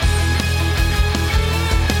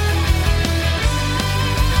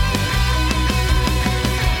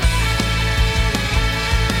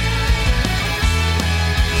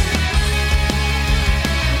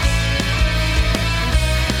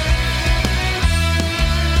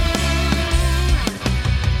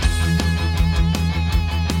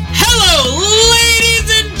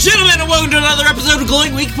to another episode of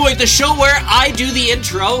Glowing Weak Point, the show where I do the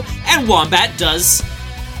intro and Wombat does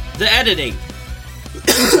the editing.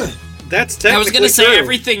 That's technically true. I was going to say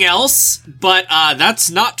everything else, but that's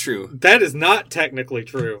not true. That is not technically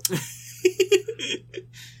true.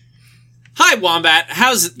 Hi, Wombat.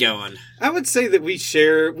 How's it going? I would say that we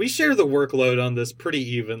share the workload on this pretty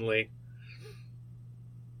evenly.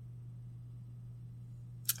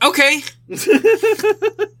 Okay.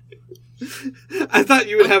 I thought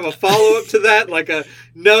you would have a follow-up to that, like a,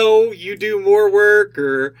 no, you do more work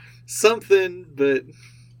or something, but...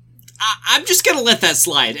 I'm just going to let that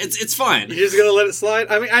slide. It's fine. You're just going to let it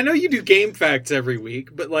slide? I mean, I know you do game facts every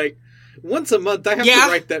week, but like, once a month I have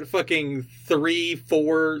to write that fucking 3,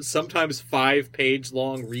 4, sometimes 5-page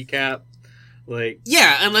long recap. Like,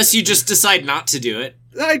 yeah, unless you just decide not to do it.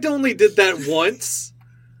 I only did that once.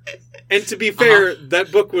 And to be fair,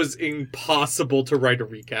 that book was impossible to write a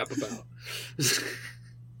recap about.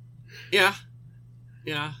 Yeah,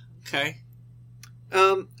 okay.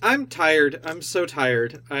 I'm tired. I'm so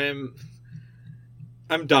tired. I'm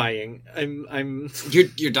dying.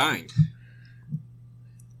 You're dying.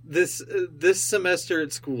 This semester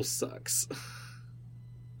at school sucks.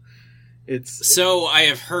 So I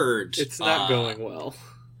have heard it's not going well.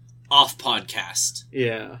 Off podcast.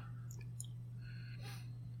 Yeah.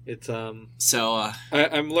 It's So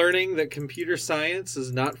I'm learning that computer science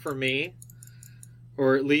is not for me,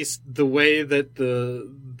 or at least the way that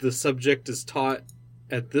the subject is taught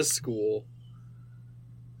at this school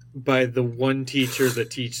by the one teacher that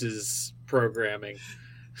teaches programming.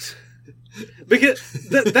 Because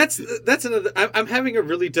that's another. I'm having a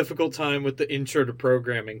really difficult time with the intro to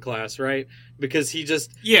programming class, right? Because he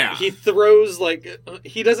throws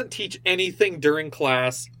he doesn't teach anything during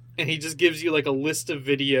class. And he just gives you like a list of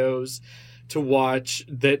videos to watch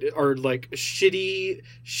that are like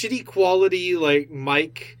shitty quality like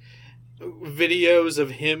mic videos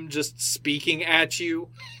of him just speaking at you.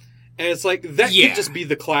 And it's like, that could just be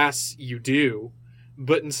the class you do.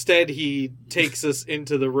 But instead he takes us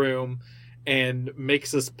into the room and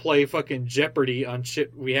makes us play fucking Jeopardy on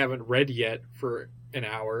shit we haven't read yet for an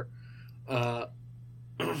hour.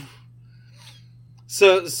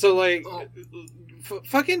 So like...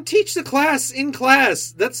 fucking teach the class in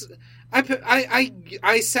class. That's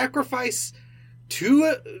I sacrifice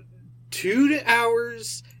 2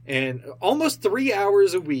 hours and almost 3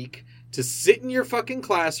 hours a week to sit in your fucking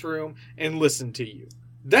classroom and listen to you.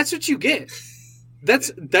 That's what you get.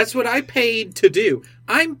 That's what I paid to do.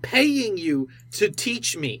 I'm paying you to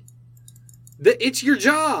teach me. It's your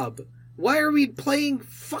job. Why are we playing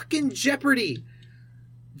fucking Jeopardy?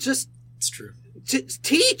 It's true.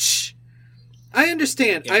 Teach. I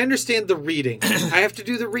understand. Yeah. I understand the reading. I have to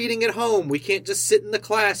do the reading at home. We can't just sit in the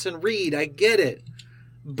class and read. I get it.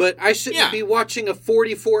 But I shouldn't be watching a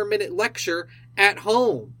 44-minute lecture at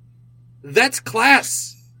home. That's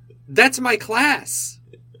class. That's my class.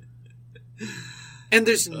 And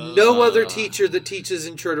there's no other teacher that teaches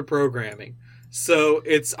intro to programming. So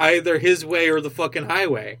it's either his way or the fucking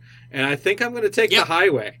highway. And I think I'm going to take the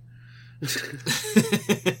highway.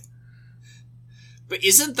 But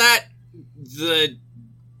isn't that...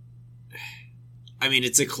 I mean,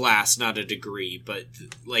 it's a class, not a degree, but,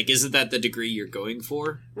 like, isn't that the degree you're going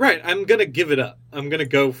for? Right, I'm gonna give it up. I'm gonna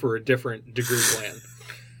go for a different degree plan.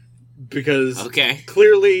 Because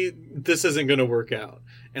clearly this isn't gonna work out.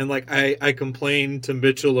 And, like, I complained to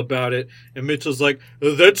Mitchell about it, and Mitchell's like,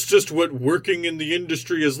 that's just what working in the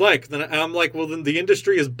industry is like. Then I'm like, well, then the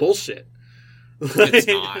industry is bullshit. It's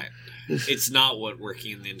not. It's not what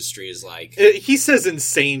working in the industry is like. He says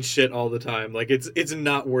insane shit all the time. Like, it's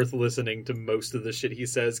not worth listening to most of the shit he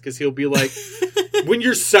says, because he'll be like, when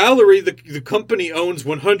your salary, the company owns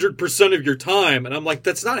 100% of your time. And I'm like,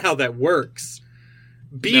 that's not how that works.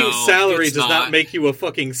 Being salary does not make you a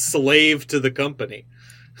fucking slave to the company.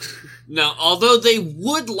 No, although they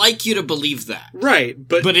would like you to believe that. Right,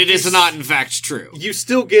 but it is not, in fact, true. You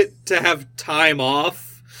still get to have time off.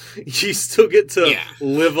 You still get to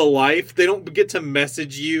live a life. They don't get to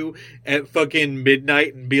message you at fucking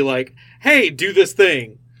midnight and be like, hey, do this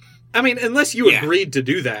thing. I mean, unless you agreed to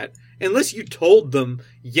do that. Unless you told them,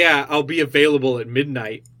 I'll be available at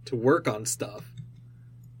midnight to work on stuff.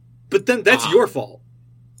 But then that's your fault.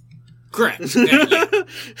 Correct.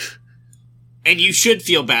 And you should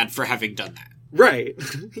feel bad for having done that. Right.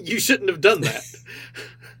 You shouldn't have done that.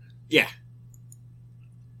 Yeah.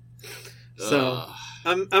 So...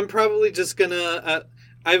 I'm probably just gonna...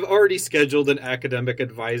 I've already scheduled an academic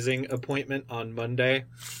advising appointment on Monday.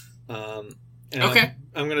 I'm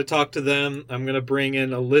gonna talk to them. I'm gonna bring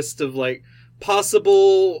in a list of, like,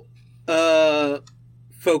 possible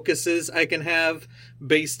focuses I can have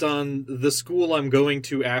based on the school I'm going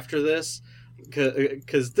to after this.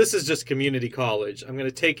 Because this is just community college. I'm going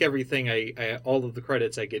to take everything all of the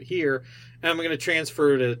credits I get here, and I'm going to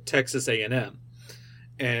transfer to Texas A&M.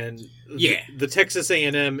 And the Texas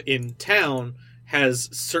A&M in town has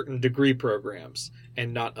certain degree programs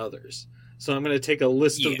and not others. So I'm going to take a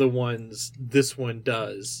list of the ones this one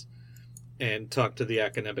does and talk to the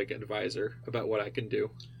academic advisor about what I can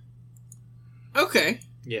do. Okay.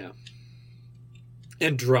 Yeah.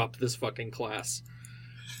 And drop this fucking class.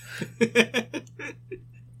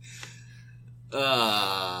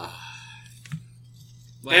 Well.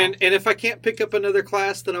 And if I can't pick up another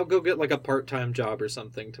class, then I'll go get like a part-time job or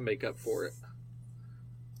something to make up for it.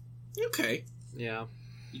 Okay. Yeah.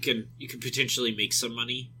 You can potentially make some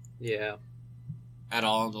money. Yeah. At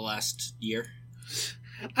all in the last year.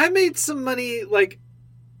 I made some money, like,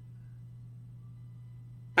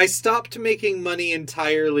 I stopped making money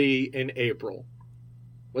entirely in April.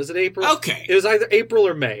 Was it April? Okay. It was either April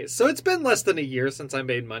or May. So it's been less than a year since I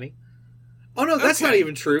made money. Oh, no, that's not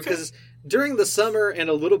even true, because during the summer and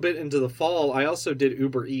a little bit into the fall, I also did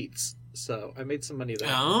Uber Eats. So I made some money there.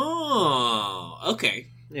 Oh, okay.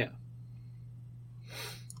 Yeah.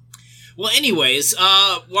 Well, anyways,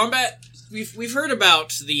 Wombat, we've heard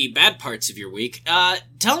about the bad parts of your week.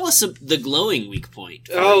 Tell us the glowing week point.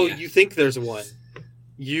 You think there's one.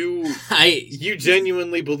 You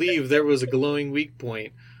genuinely believe there was a glowing weak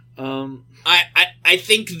point. I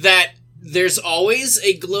think that there's always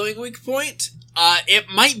a glowing weak point. It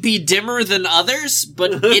might be dimmer than others,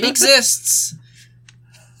 but it exists.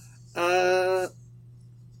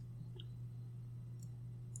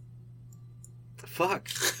 Fuck.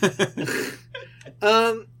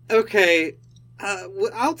 Okay.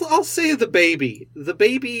 I'll say the baby. The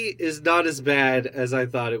baby is not as bad as I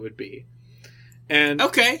thought it would be. And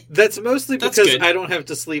that's mostly because I don't have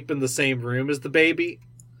to sleep in the same room as the baby.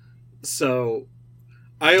 So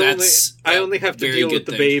I only have to deal with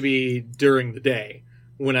the baby during the day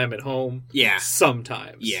when I'm at home. Yeah.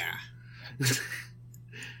 Sometimes. Yeah.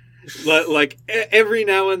 Like every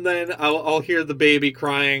now and then I'll hear the baby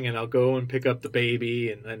crying and I'll go and pick up the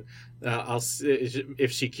baby, and then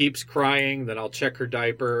if she keeps crying, then I'll check her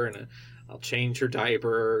diaper and I'll change her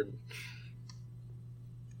diaper.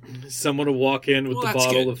 Someone will walk in with the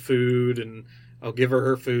bottle of food, and I'll give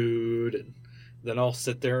her food, and then I'll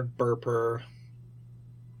sit there and burp her,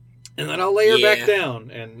 and then I'll lay her back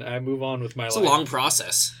down, and I move on with my life. It's a long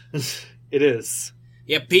process. It is.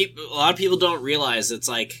 Yeah, a lot of people don't realize it's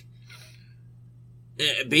like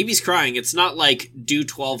baby's crying. It's not like do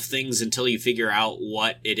 12 things until you figure out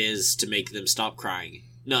what it is to make them stop crying.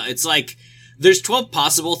 No, it's like there's 12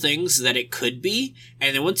 possible things that it could be,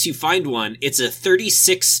 and then once you find one, it's a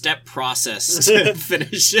 36-step process to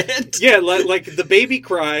finish it. Yeah, like the baby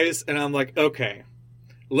cries, and I'm like, okay,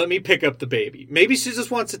 let me pick up the baby. Maybe she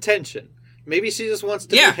just wants attention. Maybe she just wants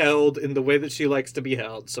to be held in the way that she likes to be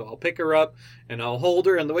held. So I'll pick her up, and I'll hold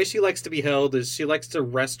her, and the way she likes to be held is she likes to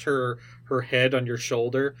rest her head on your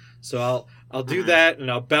shoulder. So I'll do that,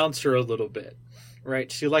 and I'll bounce her a little bit.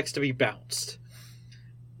 Right? She likes to be bounced.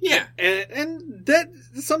 Yeah. And that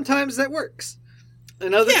sometimes that works.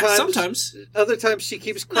 And other times she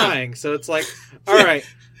keeps crying. No. So it's like, all right,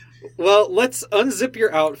 well, let's unzip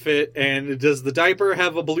your outfit, and does the diaper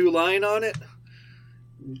have a blue line on it?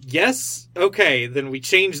 Yes? Okay, then we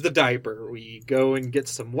change the diaper. We go and get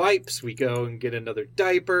some wipes, we go and get another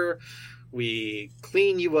diaper, we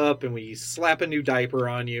clean you up, and we slap a new diaper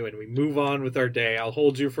on you, and we move on with our day. I'll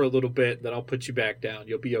hold you for a little bit, then I'll put you back down.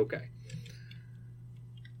 You'll be okay.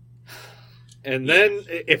 And then,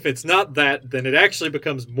 if it's not that, then it actually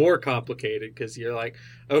becomes more complicated, because you're like,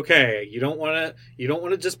 okay, you don't want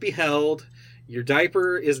to just be held. Your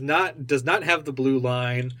diaper does not have the blue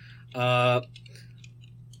line.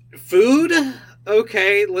 Food?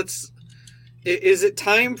 Okay, is it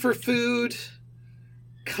time for food?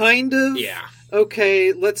 Kind of. Yeah.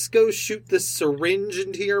 Okay, let's go shoot this syringe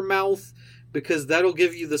into your mouth, because that'll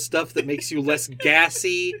give you the stuff that makes you less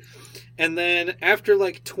gassy. And then after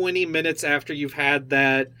like 20 minutes after you've had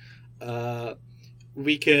that,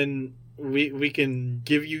 we can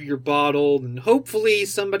give you your bottle, and hopefully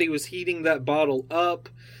somebody was heating that bottle up.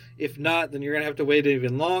 If not, then you're going to have to wait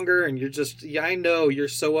even longer, and I know you're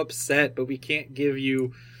so upset, but we can't give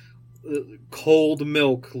you cold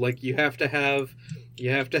milk. Like, you have to have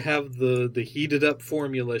the heated up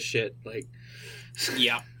formula shit. Like,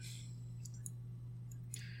 yeah.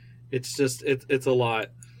 It's just, it's a lot.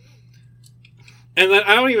 And then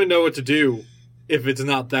I don't even know what to do if it's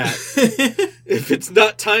not that. if it's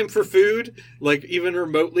not time for food, like even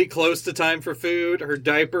remotely close to time for food, her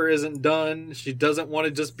diaper isn't done, she doesn't want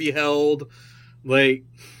to just be held, like,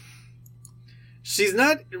 she's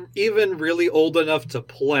not even really old enough to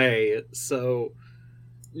play, so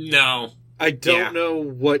No. I don't know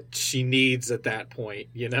what she needs at that point,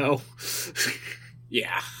 you know?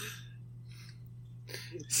 Yeah.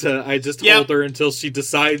 So I just hold her until she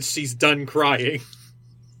decides she's done crying.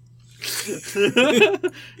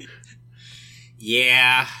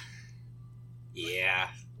 Yeah.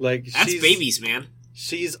 Like, that's babies, man.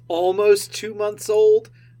 She's almost 2 months old,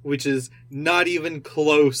 which is not even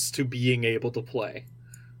close to being able to play.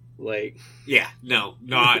 Like, yeah, no,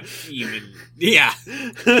 not even. Yeah,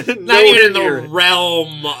 not even in the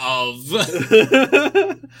realm of.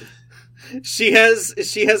 She has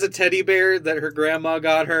a teddy bear that her grandma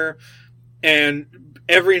got her, and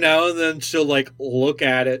every now and then she'll like look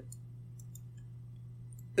at it.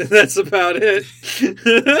 That's about it.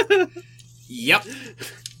 Yep.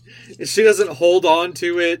 She doesn't hold on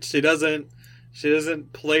to it. She doesn't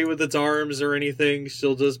play with its arms or anything.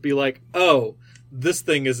 She'll just be like, "Oh, this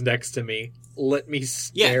thing is next to me. Let me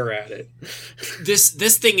stare at it."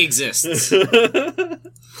 This thing exists.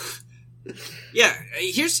 Yeah,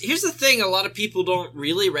 here's the thing a lot of people don't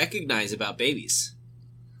really recognize about babies.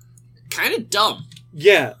 Kind of dumb.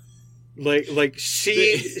 Yeah. Like she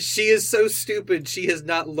is so stupid she has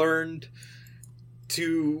not learned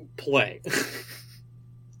to play.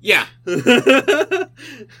 Yeah.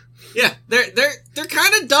 Yeah, they're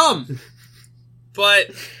kind of dumb.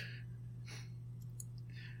 But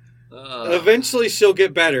eventually she'll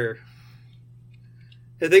get better.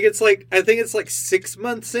 I think it's like 6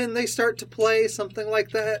 months in they start to play, something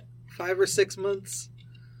like that. 5 or 6 months.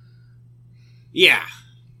 Yeah.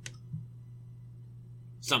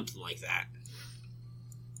 Something like that.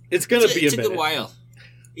 It's gonna be a minute. It's a good while.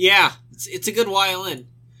 Yeah, it's a good while in.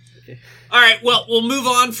 Okay. All right, well, we'll move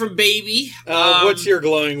on from baby. What's your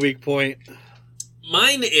glowing weak point?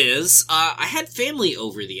 Mine is I had family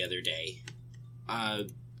over the other day.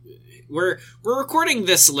 We're recording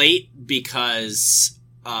this late because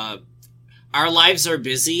our lives are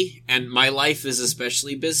busy, and my life is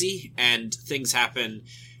especially busy, and things happen,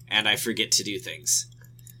 and I forget to do things.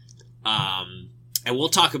 And we'll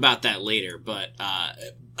talk about that later, but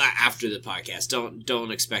after the podcast,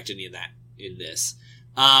 don't expect any of that in this.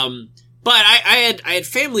 But I had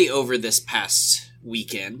family over this past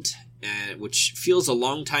weekend, which feels a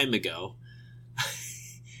long time ago,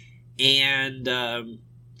 and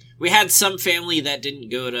we had some family that didn't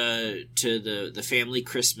go to the family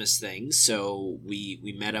Christmas thing, so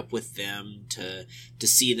we met up with them to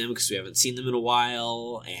see them because we haven't seen them in a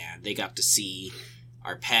while, and they got to see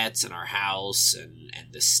our pets and our house and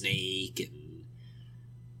the snake, and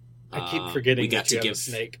I keep forgetting that you have a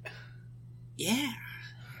snake. Yeah,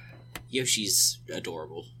 Yoshi's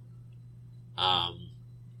adorable. And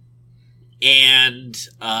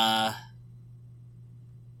what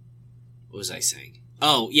was I saying?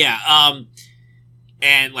 Oh, yeah,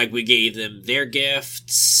 and, like, we gave them their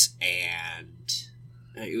gifts, and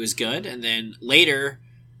it was good, and then later,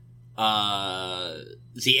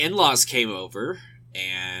 the in-laws came over,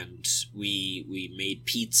 and we made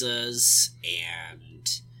pizzas,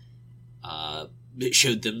 and,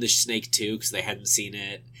 showed them the snake, too, because they hadn't seen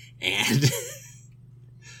it, and,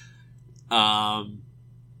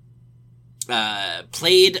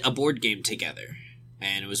 played a board game together,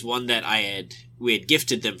 and it was one that we had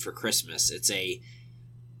gifted them for Christmas. It's a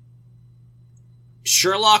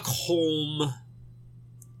Sherlock Holmes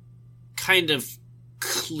kind of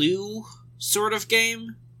Clue sort of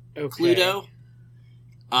game. Okay. Cluedo.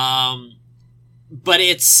 But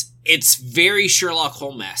it's very Sherlock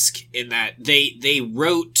Holmes-esque in that they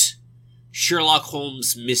wrote Sherlock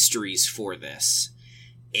Holmes mysteries for this.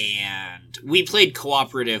 And we played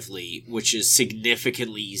cooperatively, which is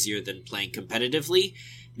significantly easier than playing competitively,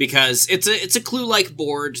 because it's a Clue-like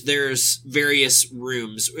board. There's various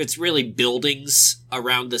rooms. It's really buildings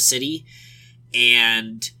around the city,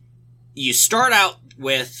 and you start out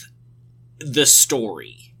with the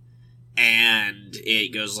story, and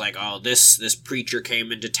it goes like, oh, this preacher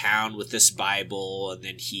came into town with this Bible, and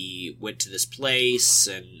then he went to this place,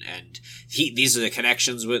 and these are the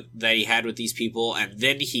connections that he had with these people, and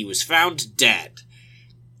then he was found dead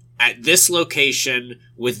at this location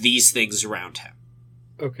with these things around him.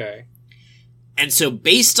 Okay. And so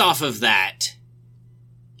based off of that,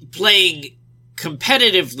 playing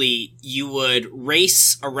competitively, you would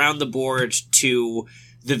race around the board to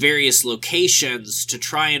the various locations to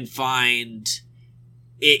try and find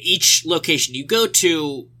each location you go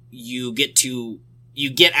to, you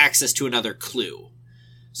get access to another clue.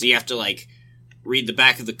 So you have to, like, read the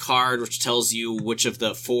back of the card, which tells you which of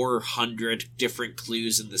the 400 different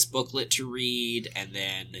clues in this booklet to read, and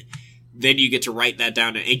then you get to write that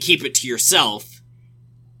down and keep it to yourself,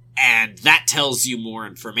 and that tells you more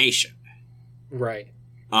information. Right.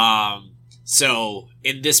 So,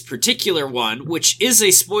 in this particular one, which is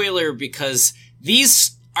a spoiler because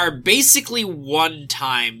these are basically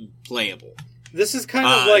one-time playable. This is kind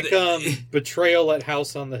of like Betrayal at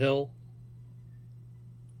House on the Hill.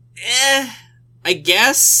 I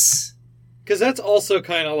guess. Because that's also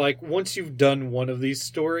kind of like, once you've done one of these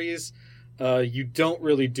stories, you don't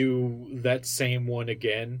really do that same one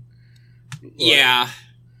again. Yeah.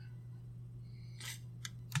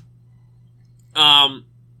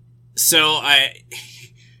 So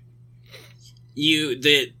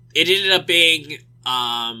it ended up being,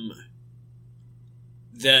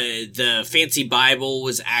 the Fancy Bible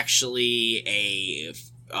was actually a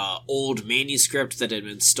old manuscript that had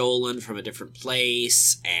been stolen from a different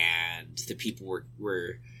place, and the people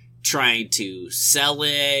were trying to sell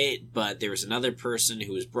it, but there was another person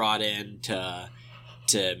who was brought in to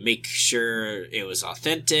make sure it was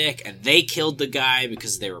authentic, and they killed the guy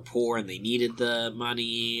because they were poor and they needed the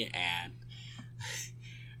money, and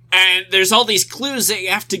there's all these clues that you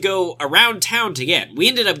have to go around town to get. We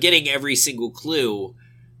ended up getting every single clue,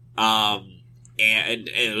 and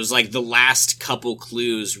it was like the last couple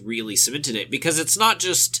clues really cemented it, because it's not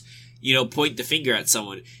just, point the finger at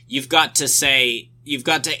someone. You've got to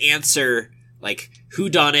answer, like, who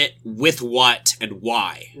done it, with what, and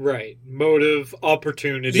why. Right. Motive,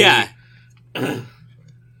 opportunity. Yeah.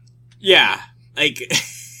 Yeah.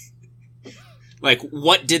 Like,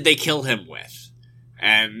 what did they kill him with?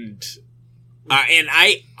 And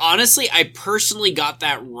I honestly, I personally got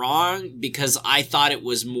that wrong because I thought it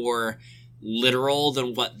was more literal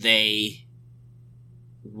than what they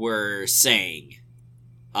were saying.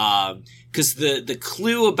 Because the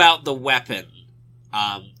clue about the weapon,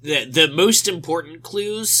 the most important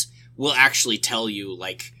clues will actually tell you,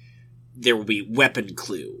 like, there will be weapon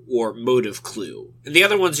clue or motive clue. And the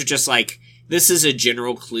other ones are just like, this is a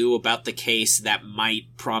general clue about the case that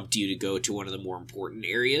might prompt you to go to one of the more important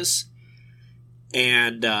areas.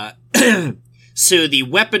 And, so the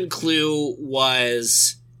weapon clue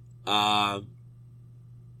was, the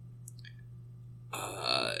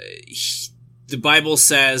Bible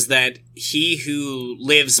says that he who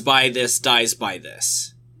lives by this dies by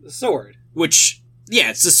this. The sword. Which, yeah,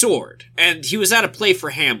 it's a sword. And he was at a play for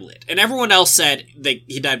Hamlet. And everyone else said that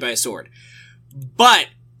he died by a sword. But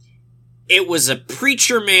it was a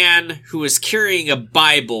preacher man who was carrying a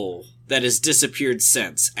Bible that has disappeared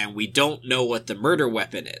since. And we don't know what the murder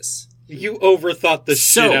weapon is. You overthought the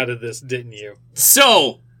shit out of this, didn't you?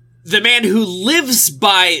 So, the man who lives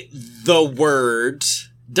by the word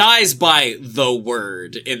dies by the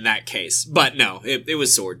word in that case. But no, it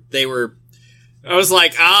was sword. I was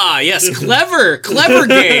like, yes, clever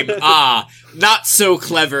game. Not so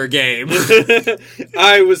clever game.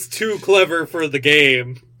 I was too clever for the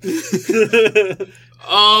game.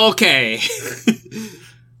 Okay.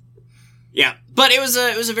 Yeah, but it was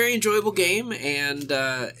a very enjoyable game, and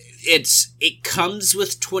it comes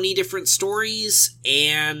with 20 different stories,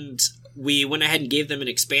 and we went ahead and gave them an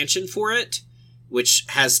expansion for it, which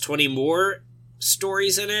has 20 more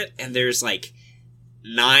stories in it, and there's like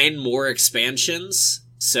 9 more expansions,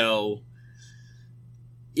 so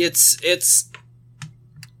it's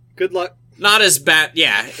good luck. Not as bad.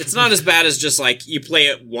 Yeah, it's not as bad as just like you play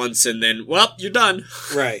it once and then, well, you're done.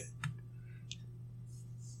 Right.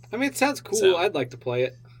 I mean, it sounds cool. So, I'd like to play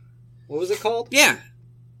it. What was it called? Yeah.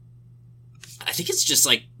 I think it's just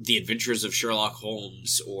like The Adventures of Sherlock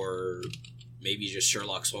Holmes, or maybe just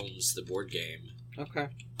Sherlock Holmes, the board game. Okay.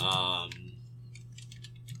 I'm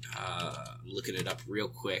looking it up real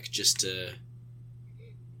quick just to...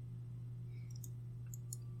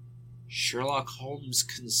 Sherlock Holmes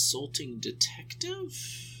Consulting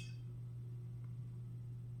Detective?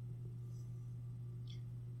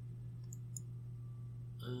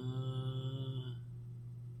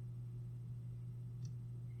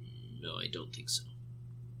 No, I don't think so.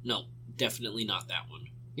 No, definitely not that one.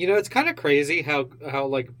 You know, it's kind of crazy how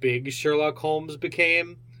like big Sherlock Holmes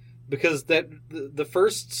became, because the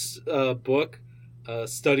first book,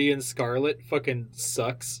 Study in Scarlet, fucking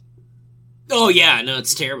sucks. Oh yeah, no,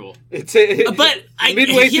 it's terrible. But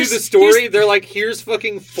midway through the story, they're like, here's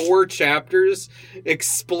fucking 4 chapters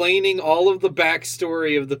explaining all of the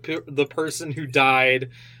backstory of the person who died.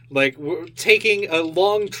 Like, we're taking a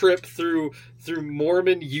long trip through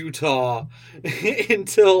Mormon, Utah,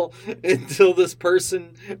 until this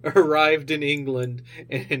person arrived in England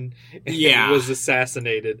and was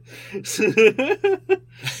assassinated.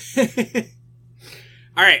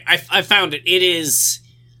 All right, I found it. It is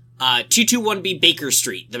 221B Baker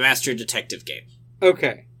Street, the Master Detective game.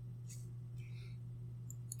 Okay.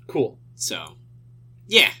 Cool. So,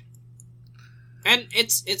 yeah. And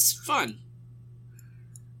it's fun.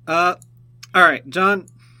 All right, John.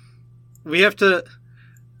 We have to...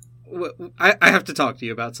 I have to talk to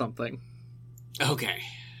you about something. Okay.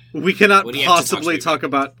 We cannot possibly talk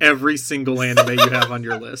about every single anime you have on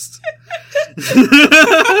your list.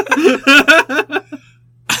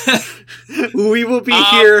 We will be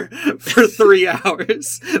here for 3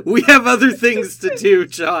 hours. We have other things to do,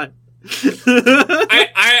 John.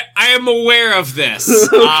 I am aware of this.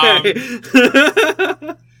 Okay.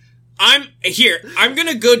 I'm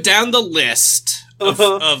gonna go down the list of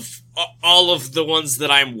all of the ones that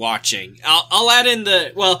I'm watching. I'll add in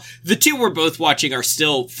the 2 we're both watching are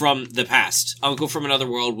still from the past. Uncle from Another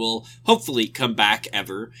World will hopefully come back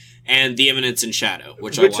ever, and The Eminence in Shadow,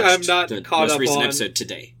 which I watched I'm not the caught most up recent on. episode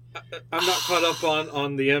today. I'm not caught up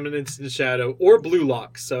on The Eminence in Shadow or Blue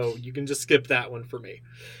Lock, so you can just skip that one for me.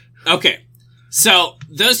 Okay. So,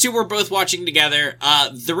 those 2 we're both watching together.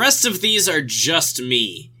 The rest of these are just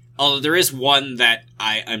me. Although there is one that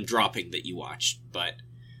I'm dropping that you watched, but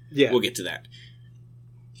yeah, we'll get to that.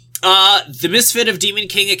 The Misfit of Demon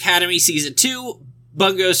King Academy Season 2,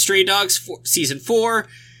 Bungo Stray Dogs Season 4,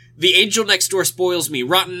 The Angel Next Door Spoils Me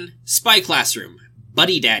Rotten, Spy Classroom,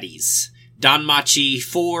 Buddy Daddies, Danmachi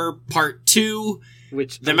 4 Part 2,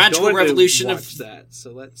 which The Magical Revolution of that.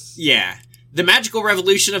 So let's The Magical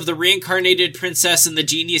Revolution of the Reincarnated Princess and the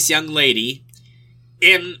Genius Young Lady,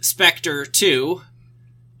 Inspector 2,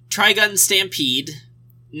 Trigun Stampede,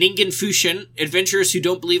 Ningen Fushin, Adventurers Who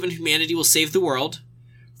Don't Believe in Humanity Will Save the World,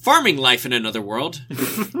 Farming Life in Another World,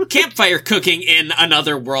 Campfire Cooking in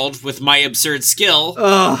Another World with My Absurd Skill,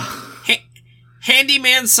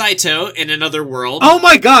 Handyman Saito in Another World. Oh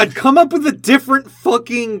my god, come up with a different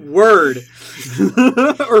fucking word.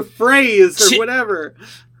 Or phrase, or whatever.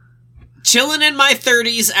 Chillin' in my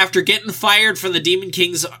 30s after getting fired from the Demon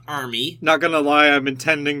King's army. Not gonna lie, I'm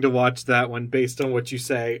intending to watch that one based on what you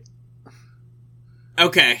say.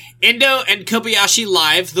 Okay. Endo and Kobayashi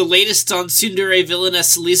Live, the latest on Tsundere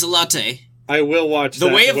Villainess Lisa Latte. I will watch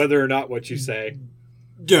that, whether or not what you say.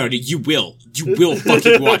 No, you will. You will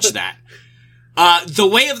fucking watch that. The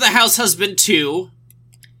Way of the House Husband 2.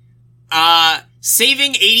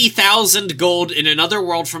 Saving 80,000 gold in Another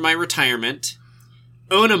World for my retirement.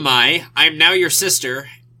 Onamai, I'm Now Your Sister.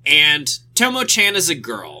 And Tomo-chan is a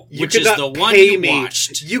Girl, which is the one you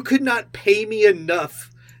watched. You could not pay me enough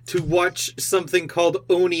to watch something called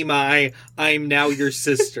Onimai, I'm Now Your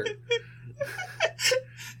Sister.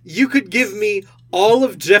 You could give me all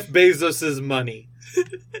of Jeff Bezos' money.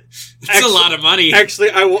 It's a lot of money. Actually,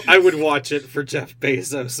 I would watch it for Jeff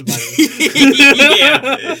Bezos' money.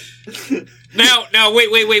 Yeah. Now,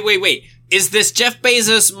 wait. Is this Jeff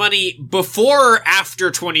Bezos money before or after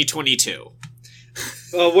 2022?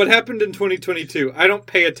 What happened in 2022? I don't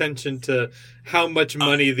pay attention to how much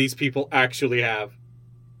money these people actually have.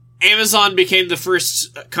 Amazon became the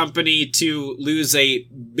first company to lose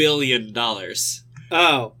 $1 billion.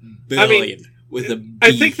 Oh, billion with a B.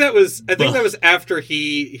 I think that was after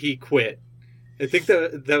he quit. I think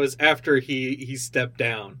that was after he stepped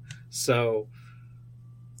down. So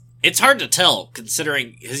it's hard to tell,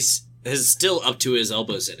 considering he's still up to his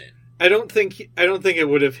elbows in it. I don't think it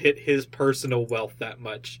would have hit his personal wealth that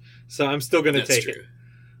much. So I'm still going to take it.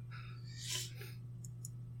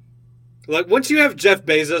 Like, once you have Jeff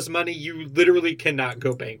Bezos money, you literally cannot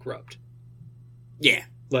go bankrupt. Yeah.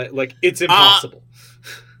 Like it's impossible.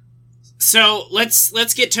 So,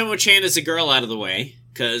 let's get Tomo-chan as a Girl out of the way,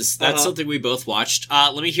 because that's something we both watched.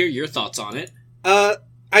 Let me hear your thoughts on it. I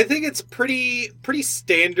think it's pretty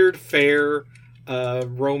standard fare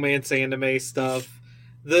romance anime stuff.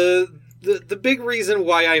 The big reason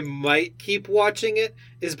why I might keep watching it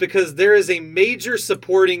is because there is a major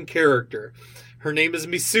supporting character. Her name is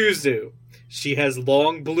Misuzu. She has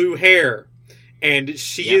long blue hair. And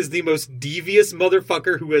she is the most devious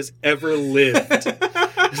motherfucker who has ever lived.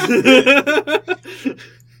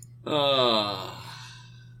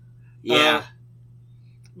 Yeah.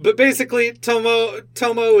 But basically,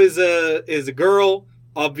 Tomo is a girl.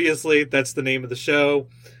 Obviously, that's the name of the show.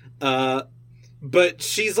 But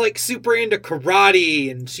she's like super into karate,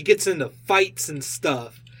 and she gets into fights and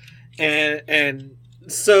stuff. And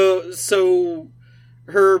so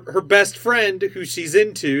her best friend, who she's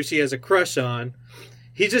into, she has a crush on,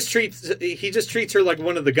 he just treats her like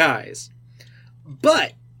one of the guys.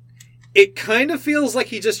 But it kind of feels like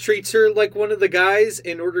he just treats her like one of the guys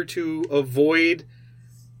in order to avoid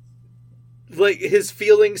like his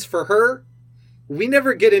feelings for her. we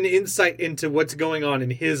never get an insight into what's going on in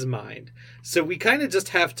his mind. So we kind of just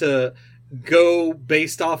have to go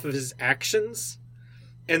based off of his actions.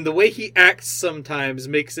 And the way he acts sometimes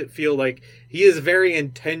makes it feel like he is very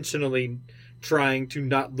intentionally trying to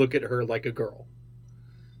not look at her like a girl.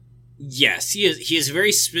 Yes, he is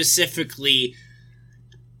very specifically,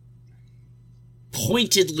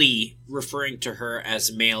 pointedly referring to her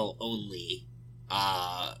as male only.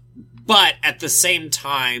 But at the same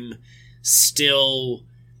time, still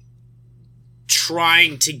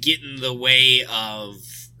trying to get in the way of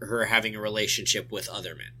her having a relationship with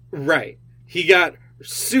other men. Right. He got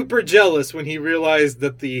super jealous when he realized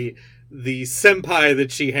that the senpai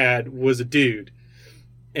that she had was a dude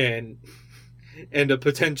and a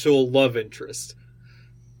potential love interest.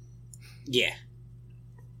 Yeah.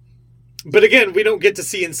 But again, we don't get to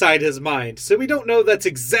see inside his mind, so we don't know that's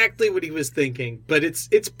exactly what he was thinking, but it's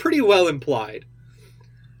pretty well implied.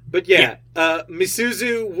 But yeah.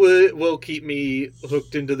 Misuzu will keep me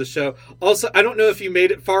hooked into the show. Also, I don't know if you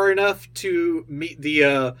made it far enough to meet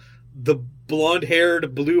the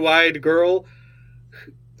blonde-haired, blue-eyed girl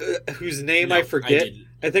whose name I forget.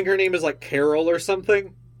 I think her name is like Carol or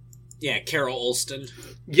something. Yeah, Carol Olston.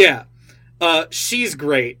 Yeah. She's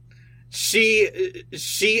great.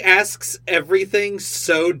 She asks everything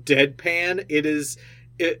so deadpan. It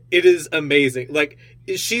is amazing. Like,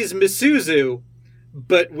 she's Misuzu,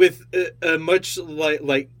 but with a much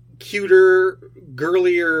like cuter,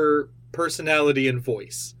 girlier personality and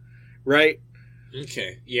voice, right?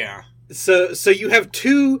 Okay, yeah. So you have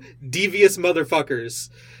two devious motherfuckers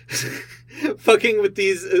fucking with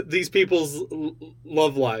these people's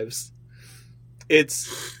love lives.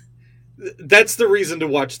 That's the reason to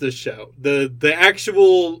watch this show. The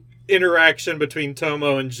actual interaction between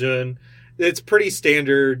Tomo and Jun, it's pretty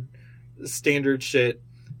standard shit,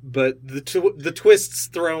 but the twists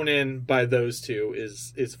thrown in by those two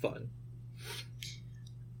is fun.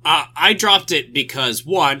 I dropped it because,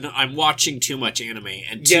 one, I'm watching too much anime,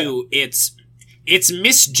 and two, it's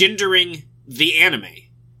misgendering the anime.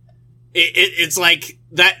 It's like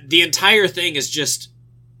that. The entire thing is just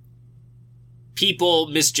people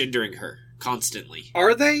misgendering her constantly.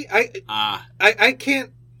 Are they? I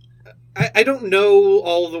can't. I don't know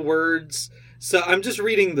all the words, so I'm just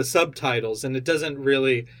reading the subtitles, and it doesn't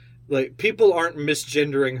really like people aren't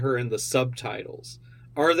misgendering her in the subtitles.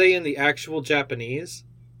 Are they in the actual Japanese?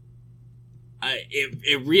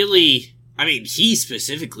 It really... I mean, he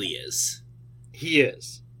specifically is. He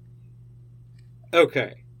is.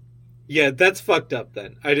 Okay. Yeah, that's fucked up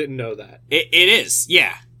then. I didn't know that. It is,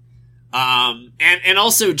 yeah. And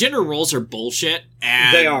also, gender roles are bullshit.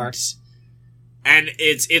 And they are. And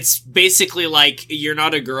it's basically like, you're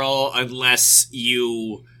not a girl unless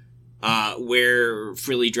you wear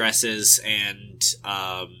frilly dresses and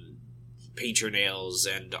paint your nails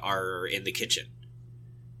and are in the kitchen.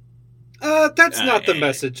 That's not the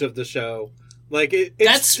message of the show. Like,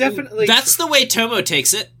 it's definitely... That's the way Tomo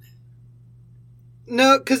takes it.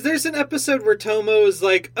 No, because there's an episode where Tomo is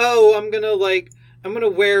like, oh, I'm gonna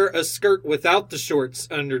wear a skirt without the shorts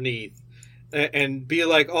underneath. And be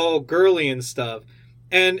like all girly and stuff.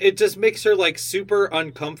 And it just makes her, like, super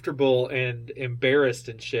uncomfortable and embarrassed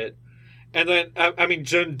and shit. And then, I mean,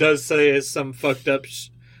 Jun does say some fucked up...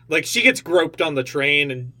 Like, she gets groped on the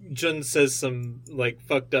train, and Jun says some, like,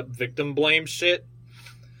 fucked up victim blame shit.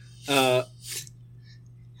 And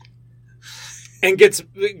gets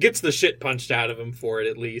the shit punched out of him for it,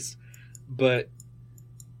 at least. But,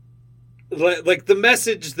 like, the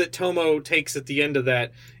message that Tomo takes at the end of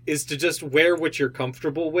that is to just wear what you're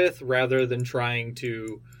comfortable with, rather than trying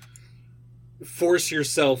to force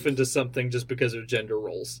yourself into something just because of gender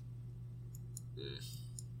roles.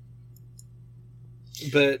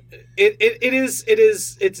 But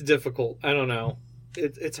it's difficult. I don't know.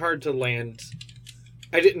 It's hard to land.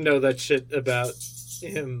 I didn't know that shit about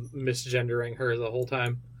him misgendering her the whole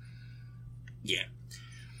time. Yeah.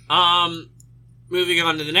 Moving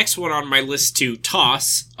on to the next one on my list to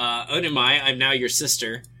toss. Onimai, I'm Now Your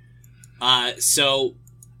Sister. So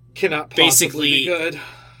cannot possibly basically be good.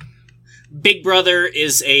 Big Brother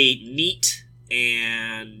is a NEET,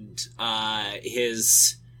 and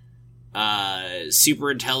his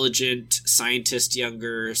super intelligent scientist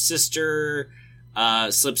younger sister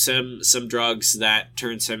slips him some drugs that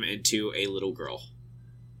turns him into a little girl.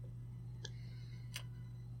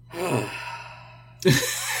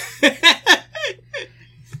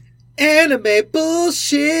 Anime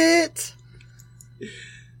bullshit.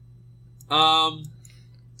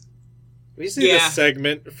 We see this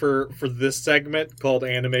segment for this segment called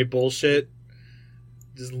Anime Bullshit.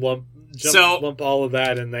 Just lump all of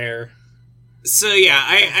that in there. So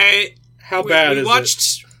yeah, How bad is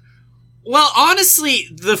it? Well, honestly,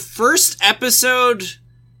 the first episode,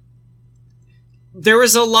 there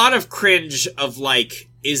was a lot of cringe of like,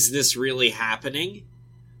 is this really happening?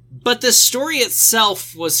 But the story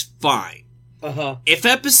itself was fine. Uh-huh. If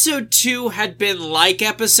episode 2 had been like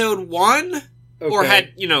episode 1, or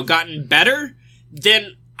had, gotten better,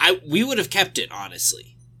 then we would have kept it,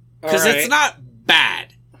 honestly. Because it's not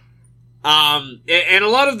bad. And a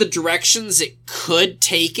lot of the directions it could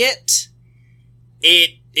take it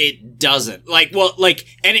doesn't.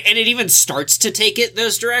 And it even starts to take it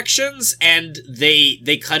those directions, and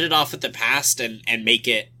they cut it off at the past and make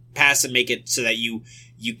it so that you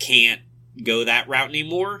can't go that route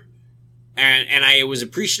anymore. And I was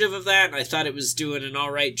appreciative of that, and I thought it was doing an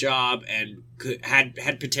alright job and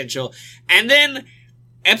had potential. And then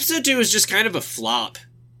episode 2 was just kind of a flop.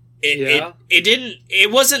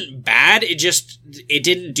 It wasn't bad, it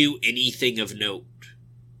didn't do anything of note.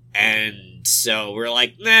 And so we're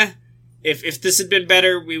like, nah, if this had been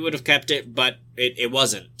better, we would have kept it, but it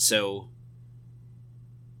wasn't, so.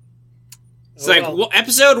 It's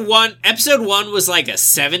episode 1 was like a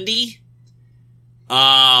 70.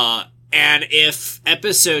 And if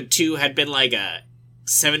episode 2 had been like a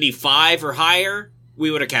 75 or higher,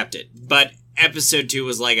 we would have kept it. But episode 2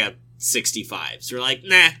 was like a 65. So we're like,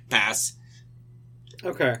 nah, pass.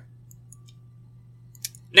 Okay.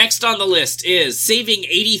 Next on the list is saving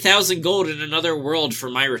 80,000 gold in another world for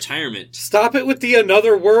my retirement. Stop it with the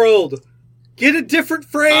another world. Get a different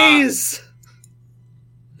phrase.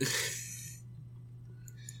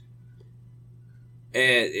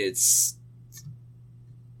 It's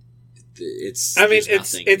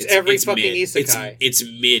nothing. It's every fucking mid. Isekai. It's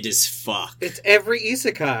mid as fuck. It's every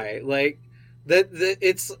Isekai. Like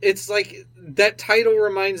it's like that title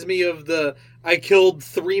reminds me of I killed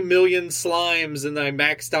 3 million slimes and I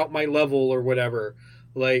maxed out my level or whatever.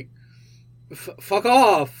 Like fuck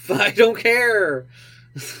off. I don't care.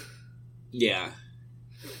 Yeah.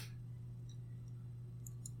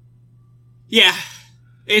 Yeah.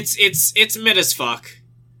 It's mid as fuck.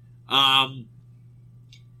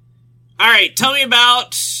 Alright, tell me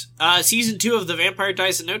about season 2 of The Vampire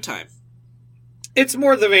Dies in No Time. It's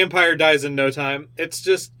more The Vampire Dies in No Time. It's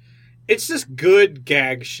just good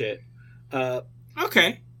gag shit.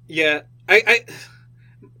 Okay. Yeah.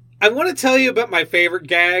 I want to tell you about my favorite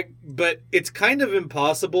gag, but it's kind of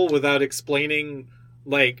impossible without explaining,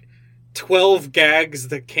 12 gags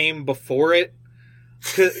that came before it.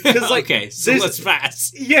 Cause, okay, so let's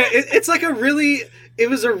fast. Yeah, it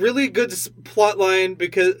was a really good plot line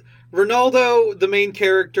because Ronaldo, the main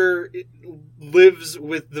character, lives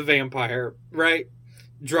with the vampire, right?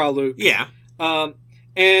 Draluc. Yeah. And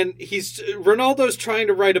Ronaldo's trying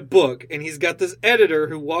to write a book, and he's got this editor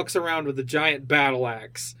who walks around with a giant battle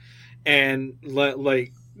axe and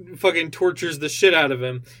fucking tortures the shit out of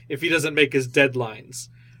him if he doesn't make his deadlines.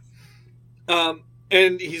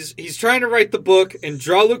 And he's trying to write the book, and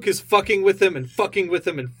Draluc is fucking with him and fucking with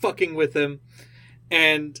him and fucking with him.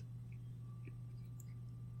 And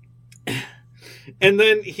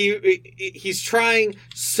then he's trying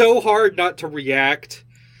so hard not to react.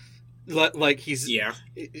 He's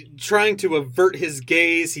trying to avert his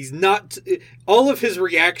gaze. He's not. All of his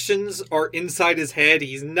reactions are inside his head.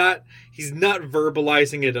 He's not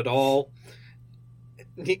verbalizing it at all.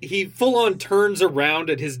 He full on turns around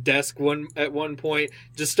at his desk at one point,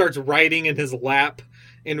 just starts writing in his lap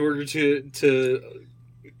in order to.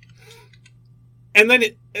 And then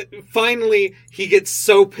finally he gets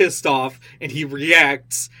so pissed off and he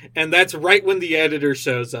reacts, and that's right when the editor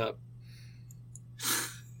shows up.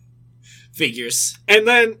 Figures. And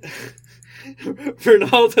then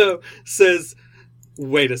Ronaldo says,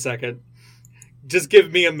 "Wait a second. Just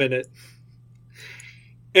give me a minute."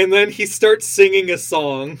 And then he starts singing a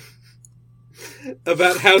song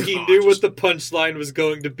about how he knew what the punchline was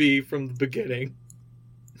going to be from the beginning.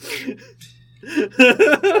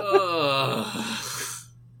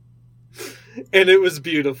 And it was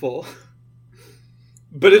beautiful.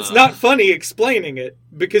 But it's not funny explaining it,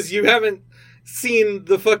 because you haven't seen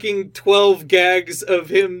the fucking 12 gags of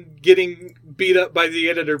him getting beat up by the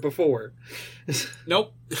editor before.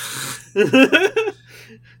 Nope.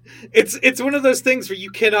 It's one of those things where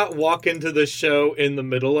you cannot walk into the show in the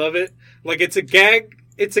middle of it. Like, it's a gag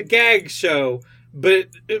show, but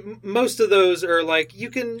most of those are like,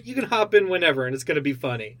 you can hop in whenever and it's going to be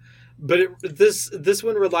funny. But this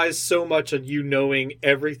one relies so much on you knowing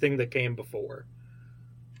everything that came before.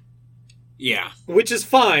 Yeah. Which is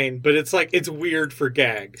fine, but it's like, it's weird for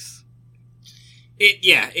gags. It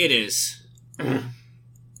is.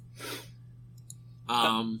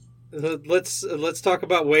 Let's talk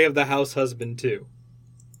about Way of the House Husband 2.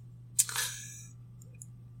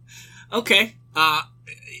 Okay. I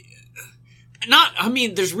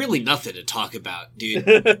mean, there's really nothing to talk about, dude.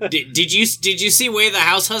 Did you see Way of the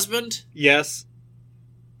House Husband? Yes.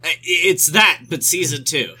 It's that, but season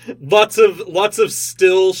 2. Lots of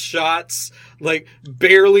still shots, like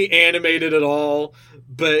barely animated at all,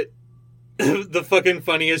 but the fucking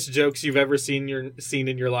funniest jokes you've ever seen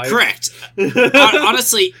in your life. Correct.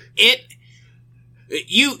 Honestly, do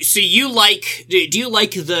you like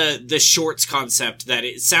the shorts concept that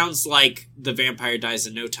it sounds like The Vampire Dies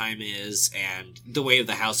in No Time is, and The Way of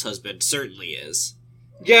the House Husband certainly is.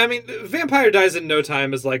 Yeah, I mean, Vampire Dies in No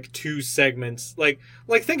Time is like 2 segments. Like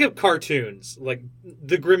think of cartoons, like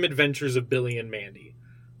The Grim Adventures of Billy and Mandy.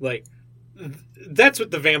 Like, that's what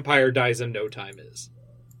The Vampire Dies in No Time is.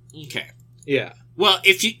 Okay. Yeah. Well,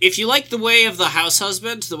 if you like The Way of the House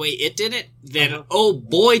Husband, the way it did it, then oh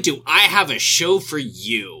boy, do I have a show for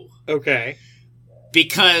you. Okay.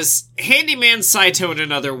 Because Handyman Saito in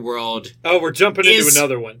Another World... Oh, we're jumping into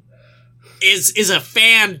another one. Is a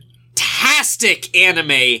fantastic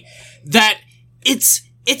anime that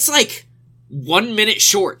it's like 1 minute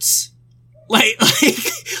shorts.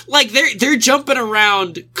 Like they're jumping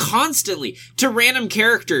around constantly to random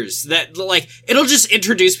characters that, like, it'll just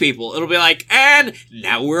introduce people. It'll be like, and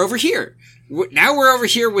now we're over here. Now we're over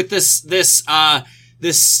here with this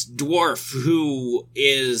dwarf who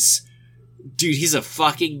is, dude, he's a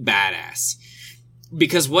fucking badass.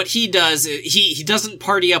 Because what he does, he doesn't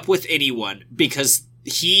party up with anyone because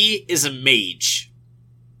he is a mage.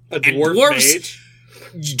 A dwarf mage?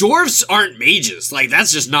 Dwarves aren't mages. Like,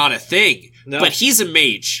 that's just not a thing. No. But he's a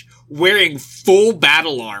mage wearing full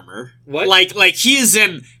battle armor. What? Like he is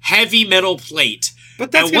in heavy metal plate.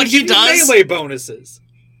 But that's what he does. Melee bonuses.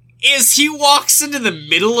 Is he walks into the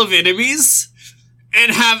middle of enemies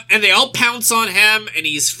and they all pounce on him, and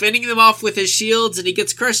he's fending them off with his shields, and he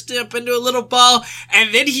gets crushed up into a little ball,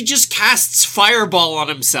 and then he just casts fireball on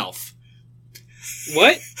himself.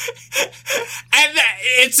 What? And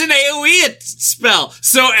it's an AoE spell,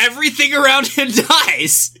 so everything around him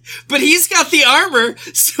dies. But he's got the armor,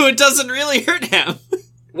 so it doesn't really hurt him.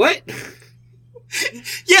 What?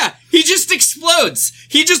 Yeah, he just explodes.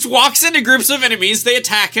 He just walks into groups of enemies, they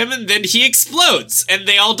attack him, and then he explodes, and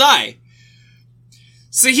they all die.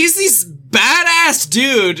 So he's this badass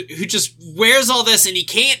dude who just wears all this, and he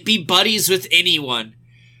can't be buddies with anyone.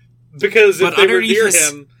 Because if they were near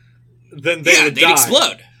him, then they'd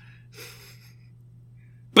explode.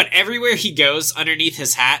 But everywhere he goes, underneath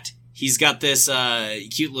his hat, he's got this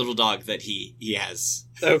cute little dog that he has.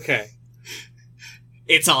 Okay.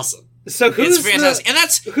 It's awesome. So who's fantastic. And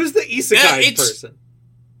that's who's the isekai person?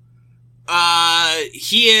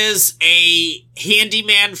 He is a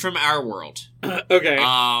handyman from our world. Okay.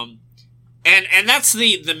 And that's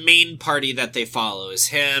the main party that they follow is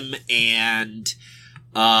him and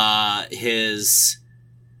his.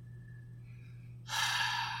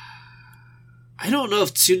 I don't know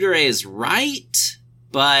if tsundere is right,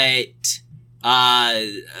 but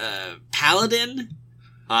paladin,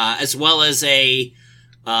 as well as a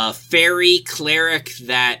fairy cleric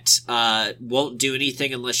that won't do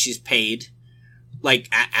anything unless she's paid, like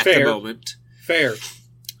at the moment. Fair.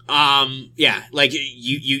 Yeah, like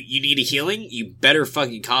you need a healing, you better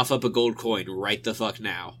fucking cough up a gold coin right the fuck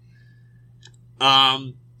now.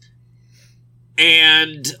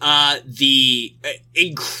 And the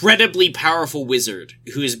incredibly powerful wizard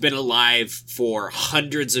who has been alive for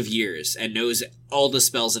hundreds of years and knows all the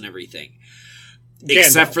spells and everything. Gandalf.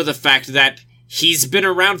 Except for the fact that he's been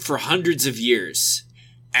around for hundreds of years.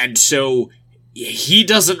 And so he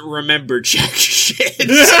doesn't remember jack shit.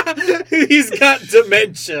 He's got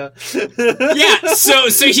dementia. Yeah, so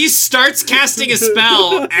he starts casting a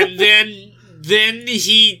spell and then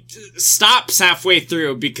he stops halfway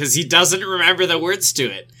through because he doesn't remember the words to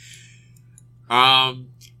it. And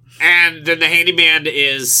then the handyman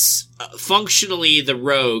is functionally the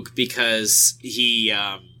rogue because he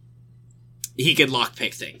can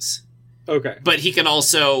lockpick things. Okay. But he can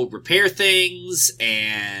also repair things,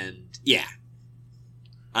 and yeah.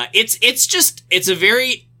 It's a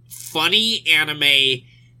very funny anime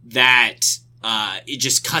that it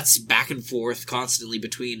just cuts back and forth constantly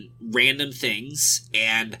between random things,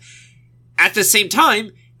 and at the same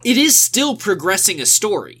time, it is still progressing a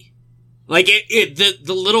story. Like, the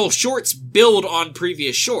little shorts build on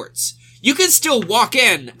previous shorts. You can still walk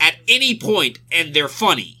in at any point, and they're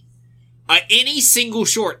funny. Any single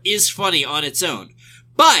short is funny on its own.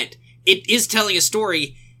 But it is telling a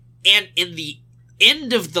story, and in the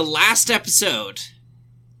end of the last episode,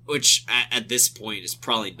 which at this point is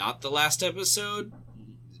probably not the last episode,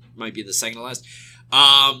 might be the second to last,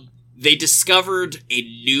 they discovered a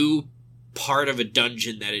new part of a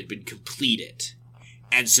dungeon that had been completed.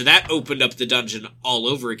 And so that opened up the dungeon all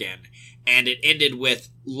over again. And it ended with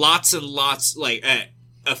lots and lots, like,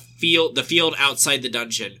 the field outside the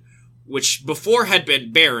dungeon, which before had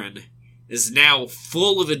been barren, is now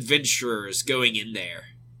full of adventurers going in there.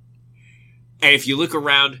 And if you look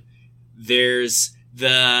around, there's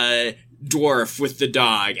the dwarf with the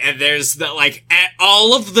dog, and there's the, like,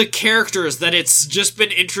 all of the characters that it's just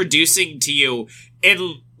been introducing to you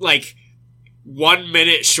in, like, 1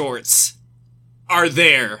 minute shorts are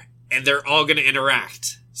there, and they're all gonna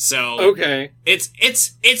interact. So, okay. It's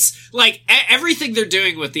like, everything they're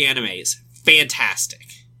doing with the anime is fantastic.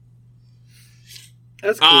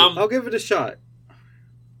 That's cool. I'll give it a shot.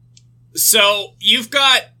 So, you've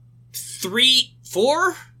got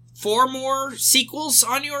four more sequels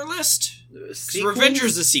on your list?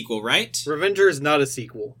 Revenger's a sequel, right? Revenger is not a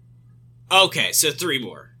sequel. Okay, so 3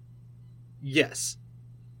 more. Yes.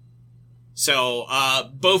 So,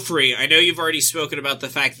 Beaufrey, I know you've already spoken about the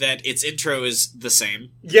fact that its intro is the same.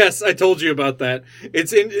 Yes, I told you about that.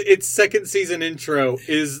 Its second season intro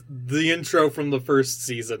is the intro from the first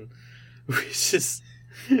season. Which is...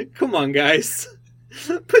 Come on, guys.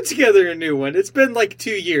 Put together a new one. It's been like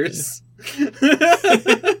 2 years.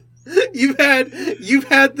 You've had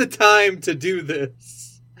the time to do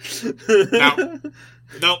this.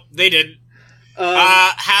 No, they didn't.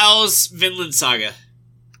 How's Vinland Saga?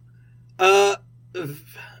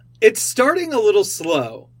 It's starting a little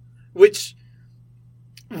slow, which,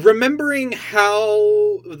 remembering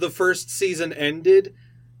how the first season ended,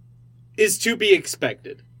 is to be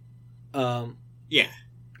expected. Yeah.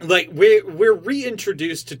 Like, we're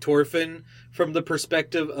reintroduced to Thorfinn from the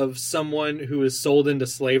perspective of someone who is sold into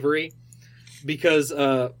slavery, because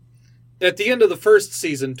at the end of the first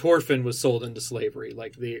season, Thorfinn was sold into slavery.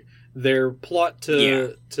 Like, their plot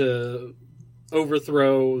to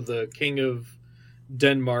overthrow the king of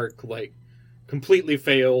Denmark, like, completely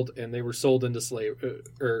failed, and they were sold into slavery.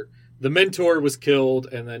 Or the mentor was killed,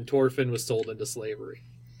 and then Thorfinn was sold into slavery.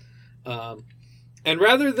 And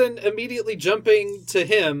rather than immediately jumping to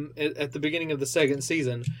him at the beginning of the second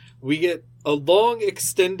season, we get a long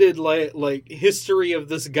extended like history of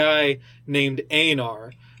this guy named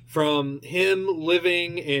Einar, from him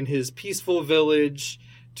living in his peaceful village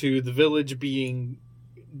to the village being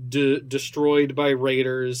destroyed by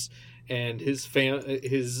raiders, and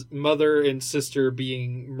his mother and sister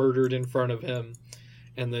being murdered in front of him,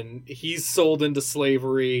 and then he's sold into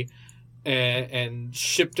slavery and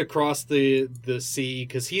shipped across the sea,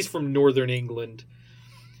 because he's from northern England,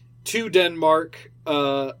 to Denmark,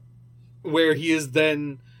 where he is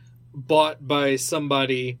then bought by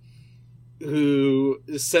somebody who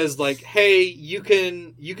says, like, hey, you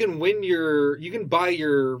can buy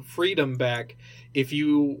your freedom back if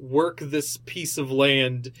you work this piece of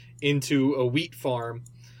land into a wheat farm,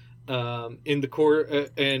 in the core,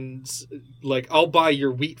 and like, I'll buy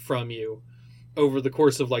your wheat from you over the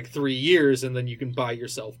course of like 3 years, and then you can buy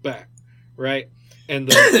yourself back, right? And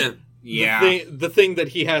the thing that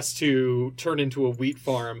he has to turn into a wheat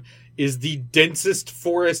farm is the densest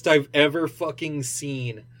forest I've ever fucking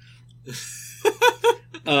seen.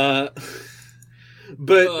 But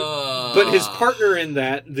his partner in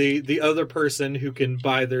that, the other person who can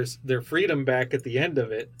buy their freedom back at the end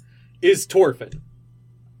of it, is Thorfinn.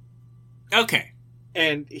 Okay.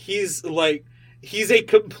 And he's a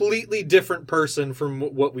completely different person from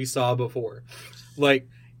what we saw before. Like,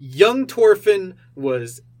 young Thorfinn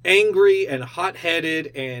was angry and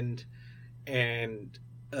hot-headed and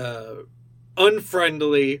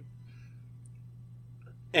unfriendly.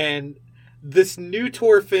 And this new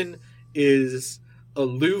Thorfinn is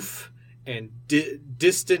aloof and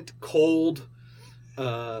distant, cold,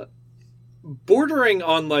 bordering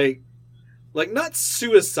on like not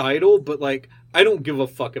suicidal, but like, I don't give a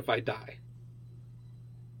fuck if I die.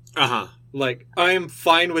 Uh-huh. Like, I am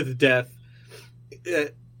fine with death.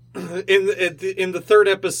 In the third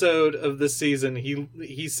episode of this season,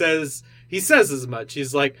 he says as much.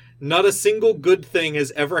 He's like, not a single good thing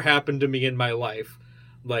has ever happened to me in my life.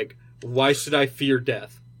 Like, why should I fear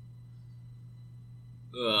death?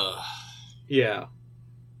 Ugh. Yeah.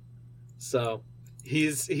 So,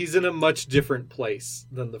 he's in a much different place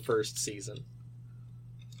than the first season.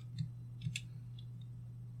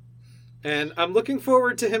 And I'm looking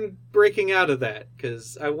forward to him breaking out of that,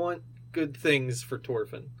 because I want good things for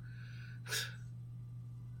Thorfinn.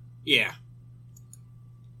 Yeah.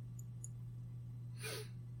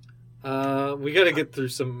 We gotta get through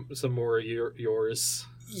some more of yours.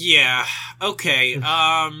 Yeah. Okay.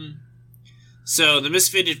 So the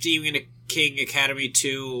Misfit of Demon King Academy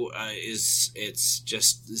 2 it's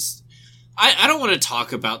just I don't want to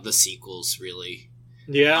talk about the sequels, really.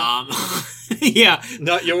 Yeah? Yeah.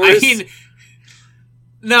 Not yours?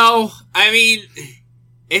 No. I mean,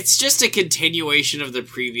 it's just a continuation of the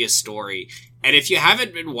previous story. And if you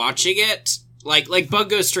haven't been watching it, like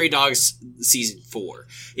Bungo Stray Dogs Season 4,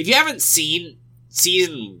 if you haven't seen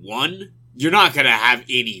Season 1, you're not going to have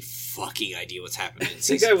any fucking idea what's happening in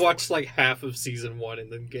Season 4. I watched like half of Season 1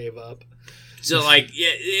 and then gave up. So, like,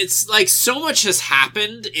 it's like so much has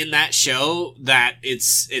happened in that show that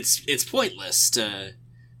it's pointless to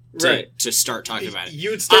start talking about it.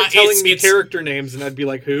 You'd start telling me character names, and I'd be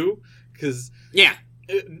like, "Who?" Because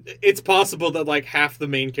it's possible that like half the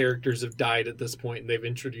main characters have died at this point, and they've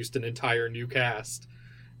introduced an entire new cast.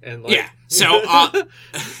 And like,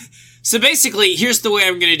 so basically, here's the way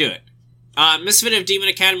I'm going to do it. Misfit of Demon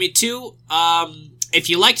Academy 2.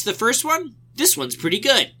 If you liked the first one, this one's pretty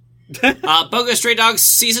good. Bungo Stray Dogs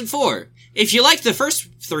Season 4. If you liked the first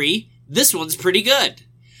 3, this one's pretty good.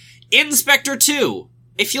 Inspector 2.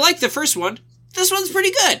 If you liked the first one, this one's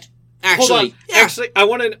pretty good. Actually, hold on. Yeah. Actually, I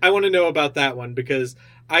want to know about that one because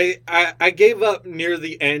I gave up near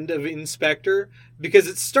the end of Inspector because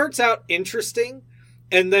it starts out interesting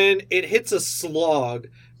and then it hits a slog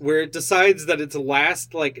where it decides that its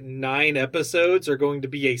last like 9 episodes are going to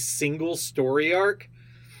be a single story arc.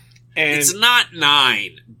 And it's not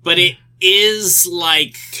 9, but it is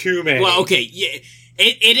like too many. Well, okay, yeah,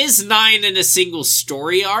 it is 9 in a single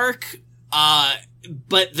story arc.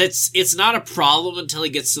 But it's not a problem until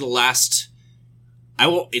it gets to the last.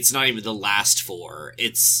 It's not even the last 4.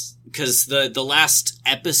 It's because the last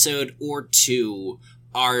episode or 2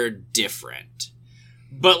 are different,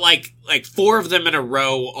 but like 4 of them in a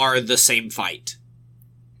row are the same fight.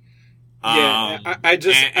 Yeah, I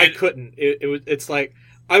couldn't. It's like.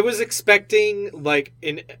 I was expecting, like,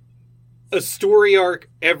 a story arc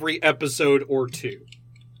every episode or 2.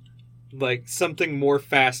 Like, something more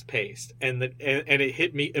fast-paced. And it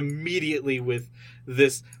hit me immediately with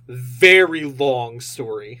this very long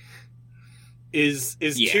story. Is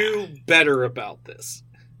 2 better about this?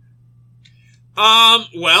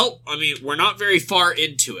 Well, I mean, we're not very far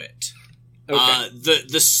into it. Okay.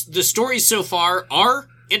 The stories so far are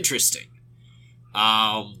interesting.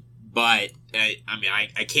 But...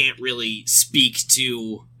 I can't really speak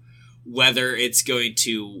to whether it's going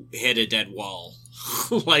to hit a dead wall.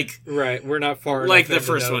 Right, we're not far like enough the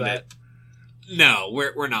first one that. No,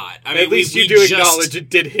 we're not. I mean, at least you do acknowledge it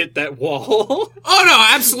did hit that wall. Oh no,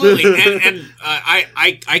 absolutely, and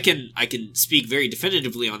I can speak very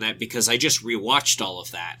definitively on that because I just rewatched all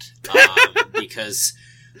of that because.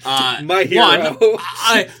 My hero.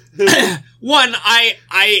 I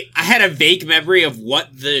had a vague memory of what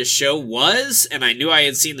the show was, and I knew I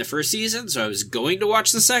had seen the first season, so I was going to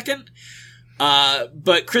watch the second.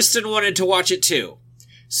 But Kristen wanted to watch it too.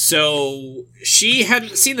 So she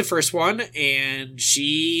hadn't seen the first one, and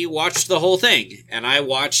she watched the whole thing, and I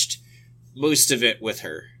watched most of it with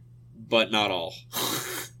her, but not all.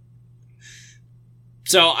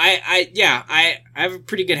 So I have a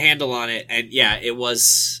pretty good handle on it, and yeah, it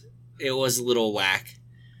was a little whack.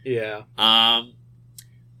 Yeah.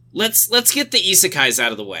 Let's get the isekais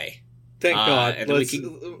out of the way. Thank God. And we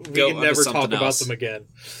can never talk about them again.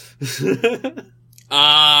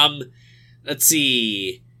 Let's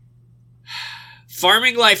see.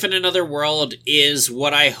 Farming Life in Another World is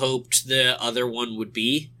what I hoped the other one would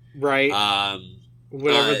be. Right.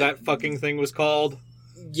 Whatever that fucking thing was called.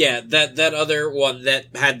 Yeah, that other one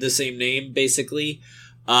that had the same name, basically.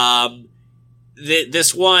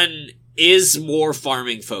 This one is more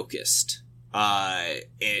farming focused. And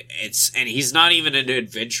he's not even an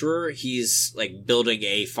adventurer. He's like building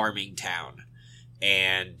a farming town,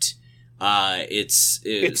 and it's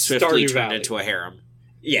swiftly turned into a harem.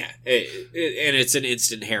 Yeah, and it's an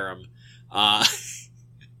instant harem.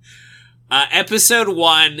 Episode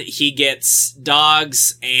 1, he gets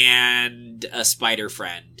dogs and a spider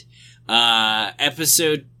friend.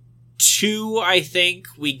 Episode 2, I think,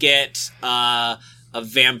 we get a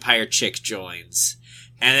vampire chick joins.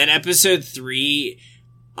 And then episode 3,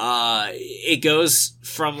 it goes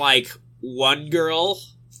from, like, one girl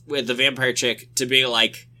with the vampire chick to being,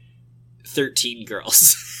 like, 13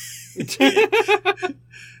 girls.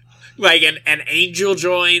 Like, an angel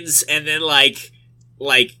joins, and then, like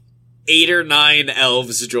 8 or 9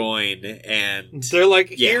 elves join, and they're like,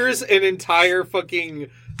 here's an entire fucking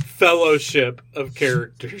fellowship of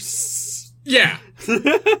characters. Yeah.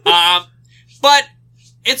 But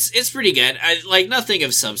it's pretty good. Nothing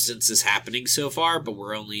of substance is happening so far, but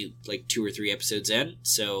we're only like 2 or 3 episodes in,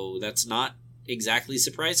 so that's not exactly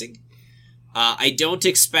surprising. I don't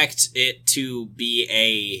expect it to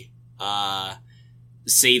be a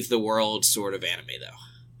save the world sort of anime, though.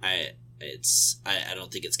 I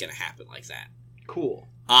don't think it's gonna happen like that. Cool.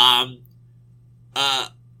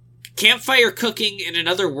 Campfire cooking in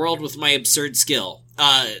another world with my absurd skill.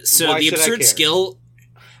 So Why the should I absurd care? skill,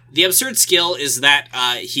 the absurd skill is that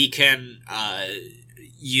he can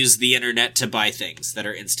use the internet to buy things that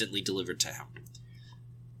are instantly delivered to him.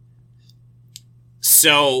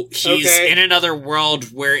 So he's in another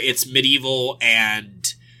world where it's medieval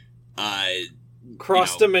and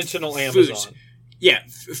cross-dimensional food. Amazon. Yeah,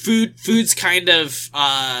 food's kind of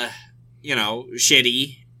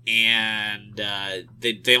shitty, and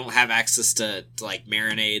they don't have access to like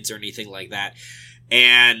marinades or anything like that.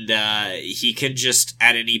 And he can just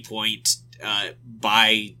at any point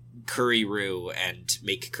buy curry roux and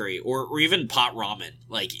make curry, or even pot ramen.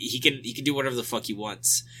 Like he can do whatever the fuck he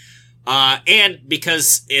wants. And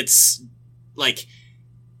because it's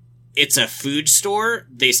a food store,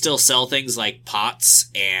 they still sell things like pots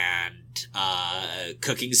and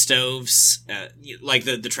cooking stoves, like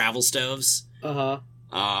the travel stoves.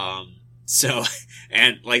 So,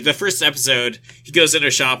 and like the first episode, he goes in a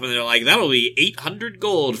shop and they're like, that'll be 800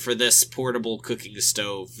 gold for this portable cooking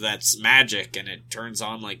stove that's magic and it turns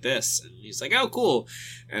on like this. And he's like, oh, cool.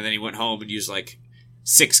 And then he went home and used like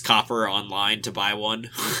 6 copper online to buy one.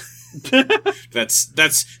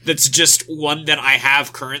 That's just one that I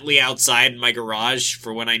have currently outside my garage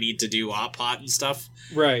for when I need to do hot pot and stuff.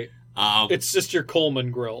 Right. It's just your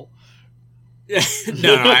Coleman grill.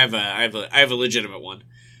 no, I have a legitimate one.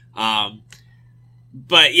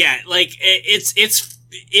 But yeah, like it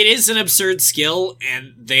is an absurd skill,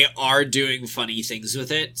 and they are doing funny things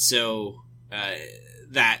with it. So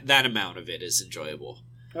that amount of it is enjoyable.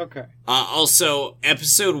 Okay. Also,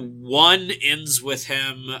 episode 1 ends with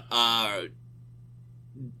him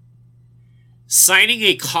signing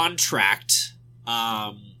a contract.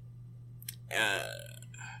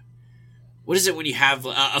 What is it when you have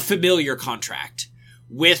a familiar contract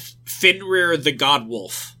with Fenrir the God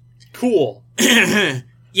Wolf? Cool.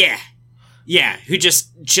 Yeah, who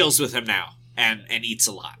just chills with him now and eats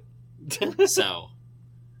a lot. So,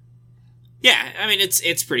 yeah, I mean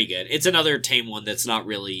it's pretty good. It's another tame one that's not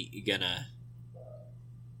really gonna,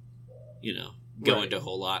 go into a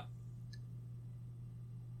whole lot.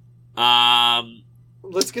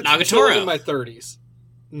 Let's get Nagatoro. through chilling in my 30s.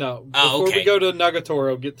 No, before okay. we go to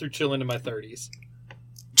Nagatoro, get through chilling in my 30s.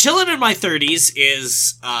 Chilling in my 30s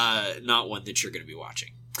is not one that you're going to be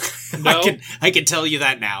watching. No? I can tell you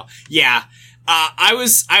that now. Yeah, I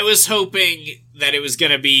was hoping that it was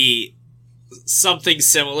going to be something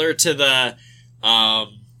similar to the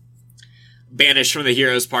Banished from the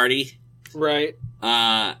Heroes Party, right?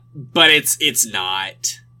 But it's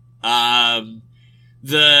not.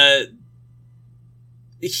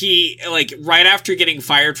 He, like, right after getting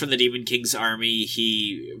fired from the Demon King's army,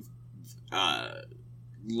 he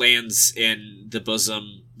lands in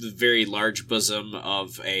the very large bosom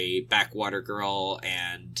of a backwater girl,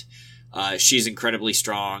 and she's incredibly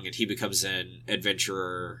strong, and he becomes an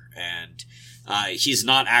adventurer, and he's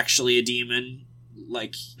not actually a demon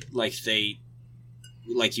like he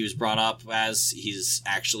was brought up as. He's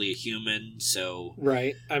actually a human, so...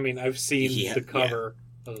 Right. I mean, I've seen the cover...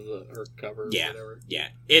 of the cover or whatever. Yeah.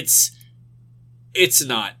 It's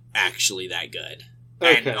not actually that good.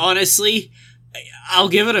 Okay. And honestly, I'll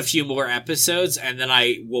give it a few more episodes and then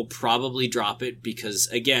I will probably drop it because,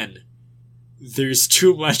 again, there's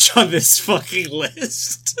too much on this fucking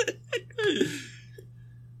list.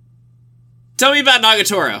 Tell me about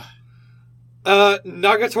Nagatoro.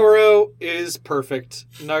 Nagatoro is perfect.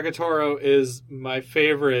 Nagatoro is my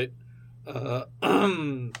favorite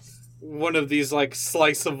one of these like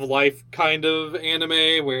slice of life kind of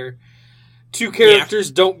anime where two characters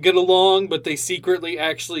don't get along, but they secretly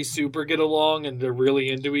actually super get along and they're really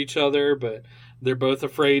into each other, but they're both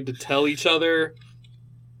afraid to tell each other.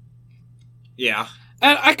 Yeah.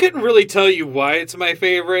 And I couldn't really tell you why it's my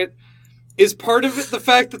favorite. Is part of it the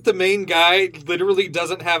fact that the main guy literally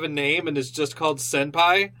doesn't have a name and is just called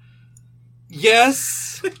Senpai?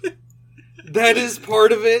 Yes. That is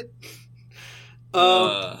part of it.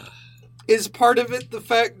 Is part of it the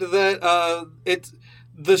fact that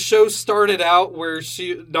the show started out where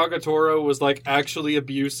Nagatoro was like actually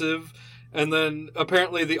abusive, and then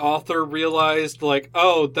apparently the author realized like,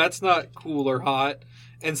 oh, that's not cool or hot,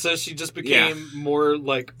 and so she just became more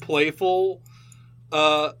like playful.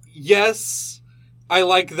 Yes, I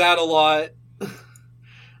like that a lot.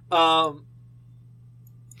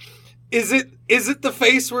 Is it the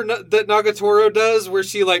face that Nagatoro does where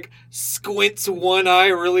she like squints one eye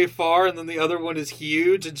really far and then the other one is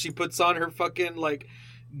huge and she puts on her fucking like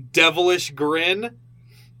devilish grin?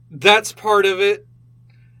 That's part of it.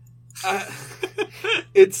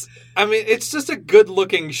 it's just a good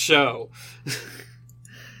looking show.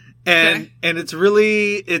 And it's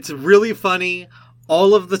really funny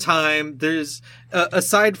all of the time. There's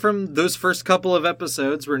aside from those first couple of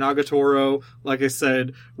episodes where Nagatoro, like I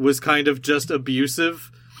said, was kind of just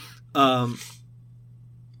abusive.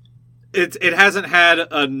 It hasn't had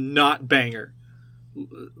a not banger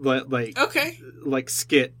like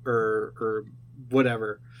skit or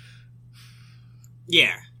whatever.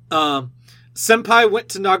 Yeah. Senpai went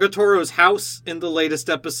to Nagatoro's house in the latest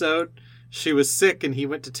episode. She was sick and he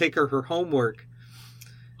went to take her homework.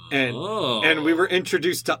 And we were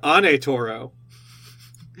introduced to Ane Toro,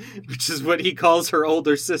 which is what he calls her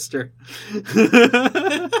older sister.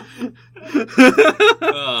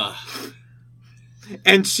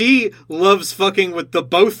 And she loves fucking with the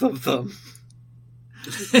both of them.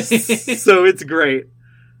 So it's great.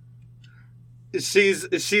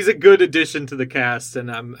 She's a good addition to the cast, and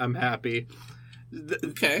I'm happy.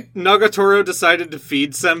 Okay. Nagatoro decided to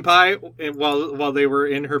feed Senpai while they were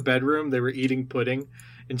in her bedroom. They were eating pudding.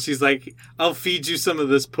 And she's like, I'll feed you some of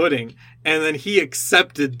this pudding. And then he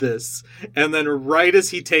accepted this. And then right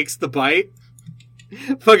as he takes the bite,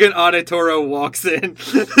 fucking Ane Toro walks in.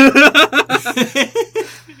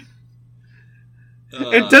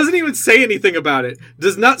 And doesn't even say anything about it.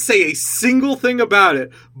 Does not say a single thing about it.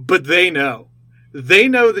 But they know. They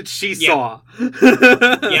know that she saw.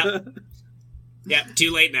 Yep. Yeah,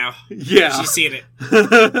 too late now. Yeah. She's seen it.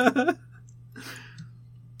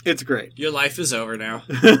 It's great. Your life is over now.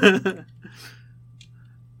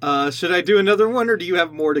 Should I do another one, or do you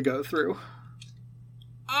have more to go through?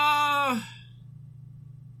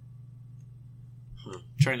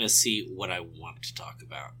 Trying to see what I want to talk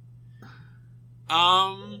about.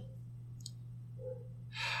 All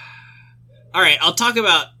right, I'll talk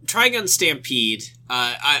about Trigun Stampede.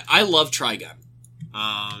 I love Trigun.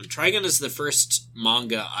 Trigun is the first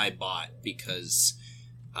manga I bought because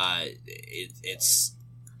it's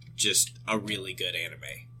just a really good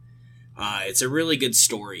anime. It's a really good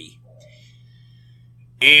story.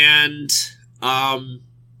 And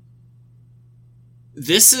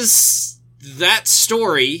this is that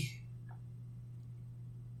story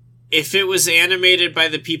if it was animated by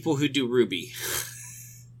the people who do Ruby.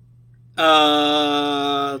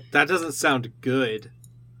 That doesn't sound good.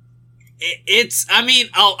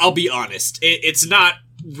 I'll be honest. It's not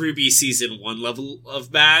Ruby Season 1 level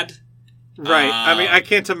of bad. Right. I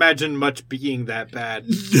can't imagine much being that bad.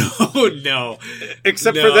 No.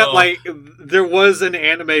 Except for that, there was an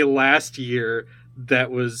anime last year that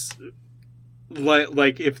was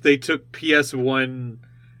like if they took PS1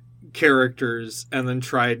 characters and then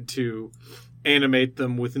tried to animate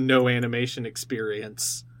them with no animation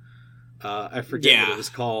experience. I forget what it was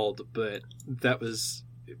called, but that was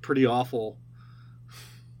pretty awful.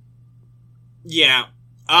 Yeah.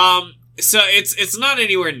 So it's not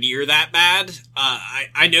anywhere near that bad.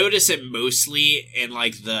 I notice it mostly in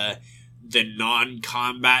the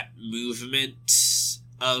non-combat movement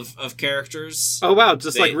of characters. Oh wow,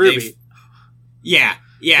 just like Ruby. Yeah.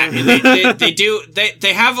 And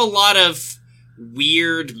they have a lot of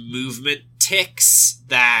weird movement tics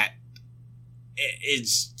that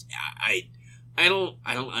I don't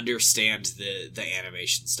understand the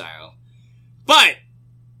animation style. But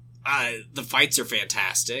the fights are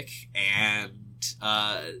fantastic, and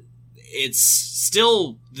it's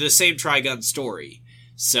still the same Trigun story,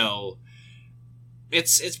 so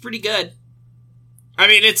it's pretty good. I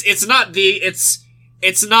mean, it's not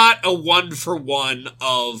a 1-for-1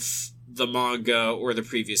 of the manga or the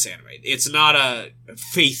previous anime. It's not a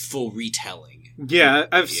faithful retelling. Yeah,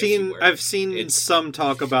 I've seen some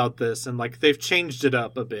talk about this, and they've changed it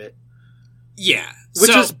up a bit. Yeah.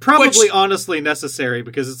 Which is probably honestly necessary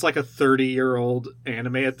because it's like a 30-year-old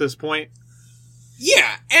anime at this point.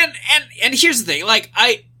 Yeah, and here's the thing,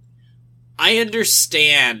 I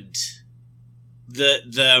understand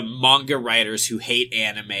the manga writers who hate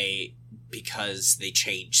anime because they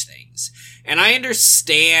change things. And I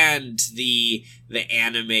understand the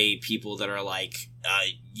anime people that are like,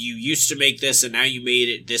 you used to make this and now you made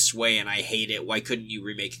it this way and I hate it. Why couldn't you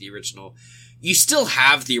remake the original? You still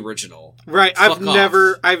have the original. Right. I've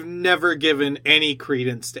never given any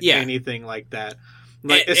credence to anything like that.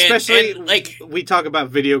 Especially we talk about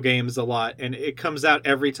video games a lot, and it comes out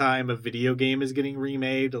every time a video game is getting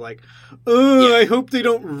remade. I hope they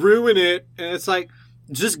don't ruin it. And it's like,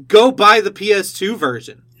 just go buy the PS2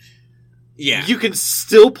 version. Yeah. You can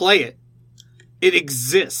still play it. It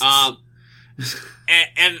exists.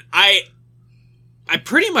 And I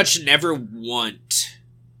pretty much never want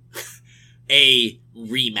a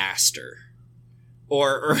remaster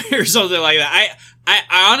or something like that.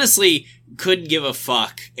 I honestly couldn't give a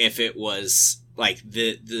fuck if it was like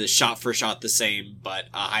the shot for shot the same, but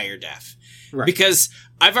a higher def. Right. Because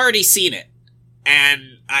I've already seen it, and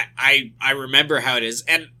I remember how it is,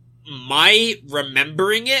 and my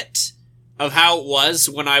remembering it of how it was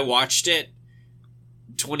when I watched it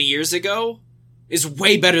 20 years ago is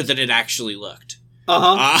way better than it actually looked.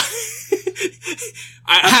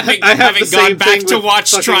 Having gone back to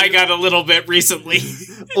watch Trigun a little bit recently.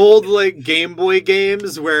 Old, like, Game Boy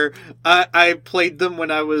games where I played them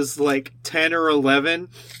when I was, like, 10 or 11,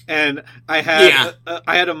 and I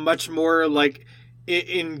had a much more, like,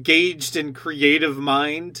 engaged and creative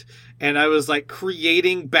mind, and I was, like,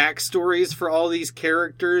 creating backstories for all these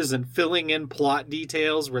characters and filling in plot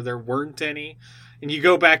details where there weren't any. And you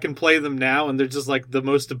go back and play them now, and they're just, like, the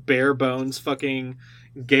most bare-bones fucking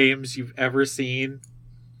games you've ever seen.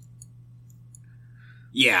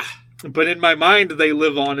 Yeah. But in my mind, they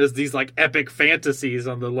live on as these, like, epic fantasies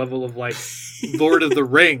on the level of, like, Lord of the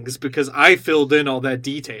Rings, because I filled in all that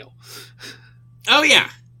detail. Oh, yeah.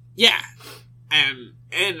 Yeah. And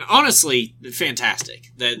honestly,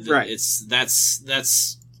 fantastic. Right.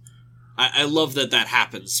 I love that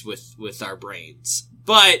happens with our brains.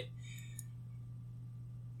 But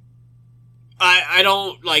I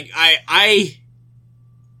don't, like, I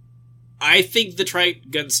think the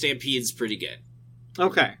Trigun Stampede's pretty good.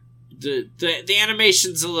 Okay. The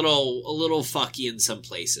animation's a little fucky in some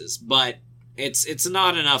places, but it's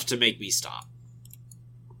not enough to make me stop.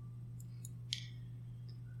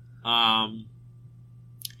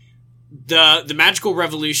 The magical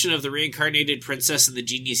revolution of the reincarnated princess and the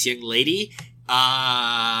genius young lady.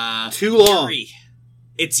 Too long. Yuri.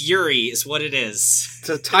 It's Yuri, is what it is.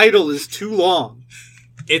 The title is too long.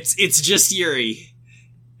 It's just Yuri.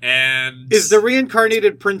 And is the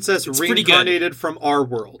reincarnated princess reincarnated from our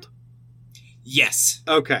world? Yes.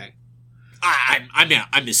 Okay.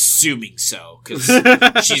 I'm assuming so, because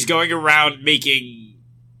she's going around making.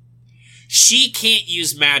 She can't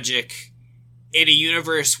use magic in a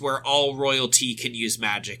universe where all royalty can use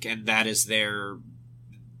magic, and that is their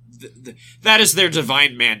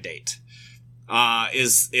divine mandate.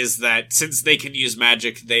 Is that since they can use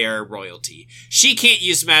magic, they are royalty. She can't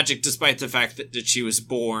use magic despite the fact that she was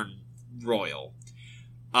born royal.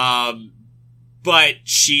 But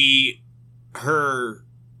her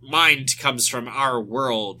mind comes from our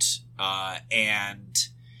world, and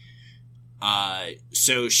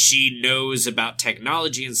so she knows about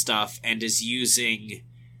technology and stuff and is using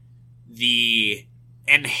the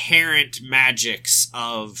inherent magics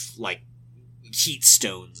of, like, heat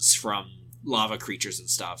stones from lava creatures and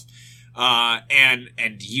stuff,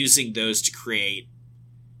 and using those to create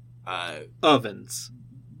ovens,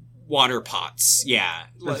 water pots,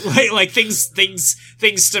 like things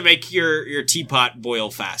to make your teapot boil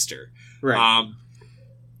faster, right?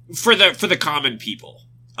 For the common people.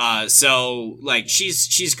 So, like,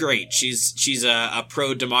 she's great. She's a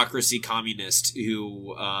pro democracy communist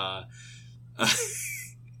who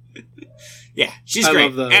yeah, she's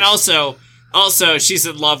great, and also, she's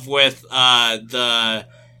in love with the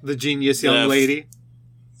genius young lady.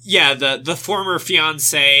 Yeah, the former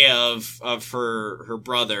fiance of her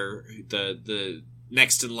brother, the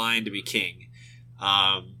next in line to be king,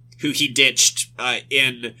 who he ditched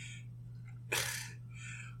in.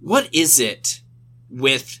 What is it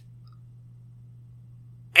with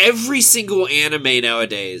every single anime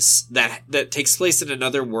nowadays that takes place in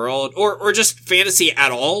another world or just fantasy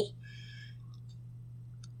at all?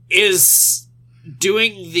 Is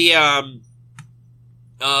doing the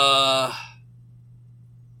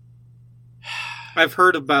I've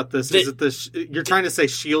heard about this. Is it you're trying to say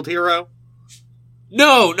Shield Hero?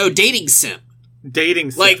 No, dating sim.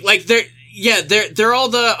 Dating sim. Like they're all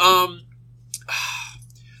the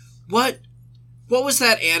what was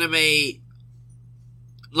that anime?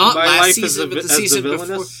 Not My last Life season, but the season the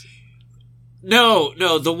before.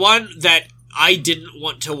 No, the one that I didn't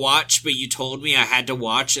want to watch, but you told me I had to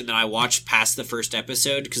watch, and then I watched past the first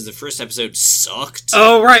episode, because the first episode sucked.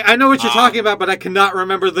 Oh, right. I know what you're talking about, but I cannot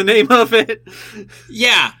remember the name of it.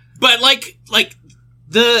 Yeah, but like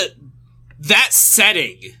that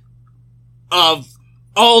setting of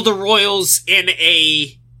all the royals in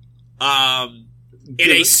a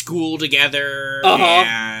school together,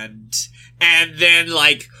 and then,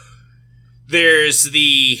 like, there's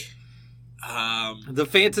the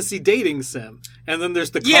fantasy dating sim. And then there's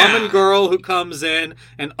the common girl who comes in,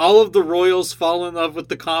 and all of the royals fall in love with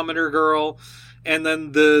the commoner girl. And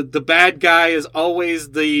then the bad guy is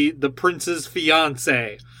always the prince's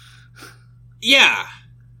fiance. Yeah.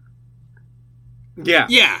 Yeah.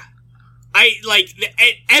 Yeah.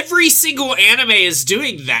 every single anime is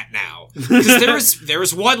doing that now. Because there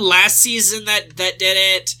was one last season that did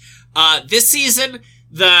it. This season,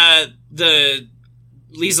 the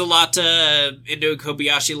Liza-Lotta Indo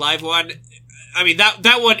Kobayashi live one, I mean,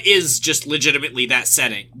 that one is just legitimately that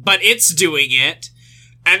setting. But it's doing it.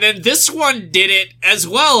 And then this one did it as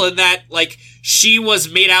well in that, like, she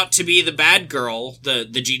was made out to be the bad girl, the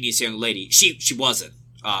genius young lady. She wasn't.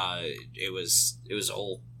 It was a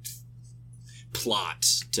whole plot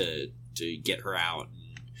to get her out.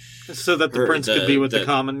 So that the prince could be with the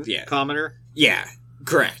commoner? Yeah,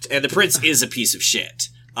 correct. And the prince is a piece of shit.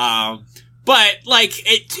 But, like,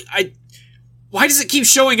 why does it keep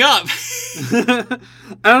showing up?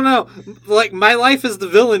 I don't know. Like, My Life as the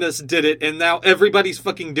Villainess did it, and now everybody's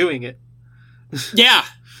fucking doing it. Yeah.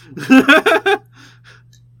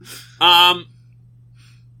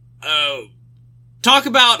 Talk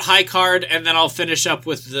about High Card, and then I'll finish up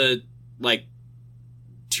with the, like,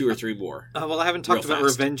 2 or 3 more. Well, I haven't talked about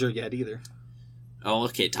Revenger yet, either. Oh,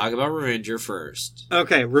 okay. Talk about Revenger first.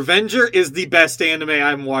 Okay, Revenger is the best anime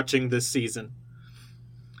I'm watching this season.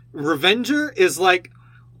 Revenger is like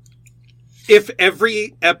if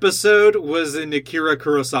every episode was an Akira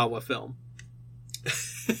Kurosawa film.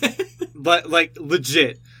 But, like,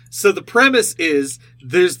 legit. So the premise is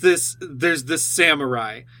there's this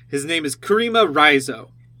samurai. His name is Kurima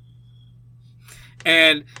Raizo.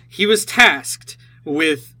 And he was tasked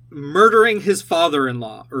with murdering his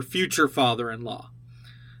father-in-law, or future father-in-law,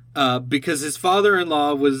 because his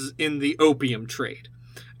father-in-law was in the opium trade.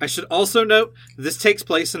 I should also note, this takes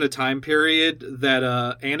place in a time period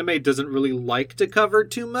that anime doesn't really like to cover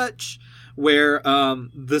too much, where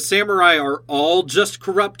the samurai are all just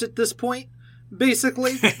corrupt at this point,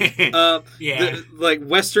 basically. Yeah. Like,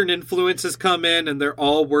 Western influences come in, and they're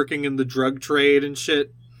all working in the drug trade and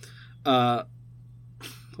shit. While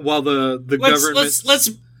the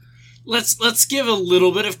government... Let's give a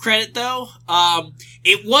little bit of credit, though.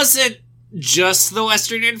 It wasn't just the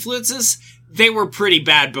Western influences. They were pretty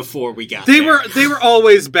bad before we got there. They were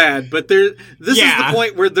always bad, but this is the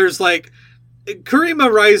point where there's, like,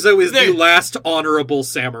 Kurima Raizo is the last honorable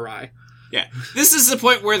samurai. Yeah. This is the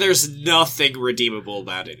point where there's nothing redeemable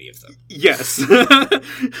about any of them. Yes.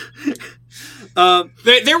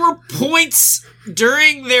 There were points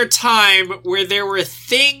during their time where there were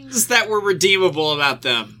things that were redeemable about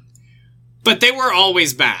them, but they were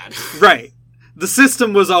always bad. Right. The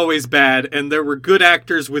system was always bad, and there were good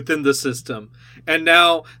actors within the system. And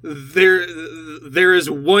now there is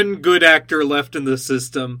one good actor left in the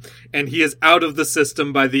system, and he is out of the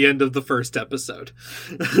system by the end of the first episode.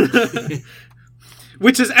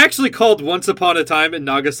 Which is actually called Once Upon a Time in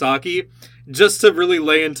Nagasaki, just to really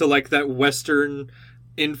lay into, like, that Western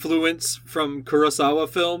influence from Kurosawa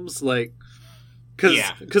films, like,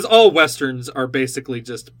 because all Westerns are basically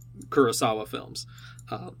just Kurosawa films.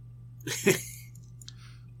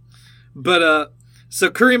 But, so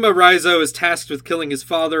Kurima Raizo is tasked with killing his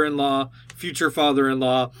future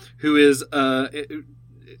father-in-law, who is,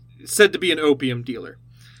 said to be an opium dealer.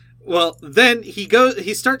 Well, then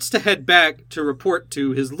he starts to head back to report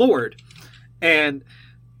to his lord. And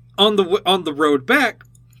on the road back,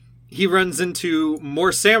 he runs into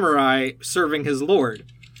more samurai serving his lord.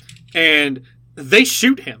 And they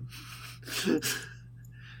shoot him.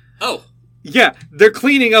 Oh. Yeah, they're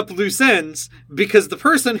cleaning up loose ends because the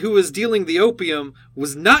person who was dealing the opium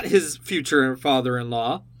was not his future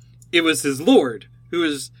father-in-law. It was his lord, who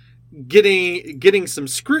was getting some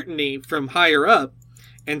scrutiny from higher up,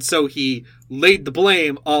 and so he laid the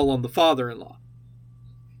blame all on the father-in-law.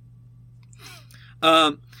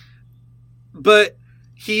 But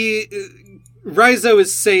Raizo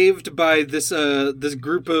is saved by this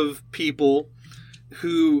group of people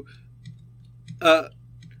who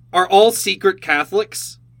are all secret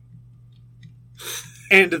Catholics,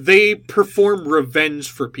 and they perform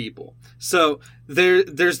revenge for people. So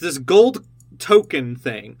there's this gold token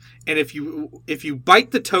thing, and if you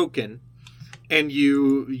bite the token and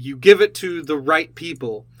you give it to the right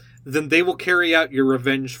people, then they will carry out your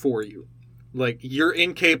revenge for you. Like, you're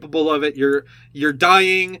incapable of it. You're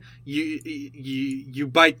dying. You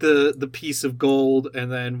bite the piece of gold,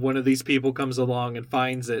 and then one of these people comes along and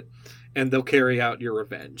finds it, and they'll carry out your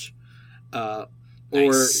revenge. Nice.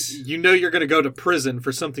 Or you're going to go to prison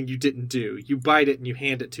for something you didn't do. You bite it and you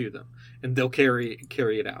hand it to them, and they'll carry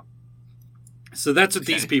it out. So that's what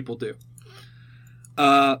these people do.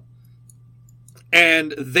 And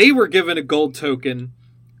they were given a gold token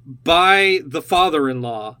by the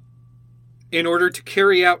father-in-law in order to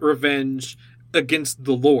carry out revenge against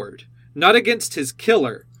the Lord. Not against his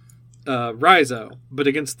killer, Rizzo, but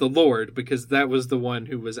against the Lord, because that was the one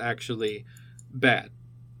who was actually bad.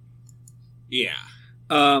 Yeah.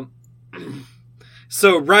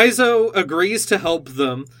 So Rizzo agrees to help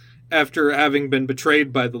them after having been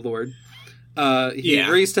betrayed by the Lord. He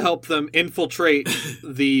agrees to help them infiltrate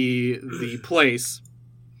the place.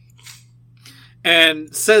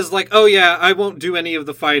 And says, like, oh yeah, I won't do any of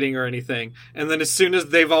the fighting or anything. And then as soon as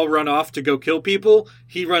they've all run off to go kill people,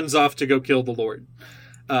 he runs off to go kill the Lord.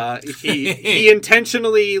 He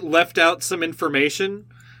intentionally left out some information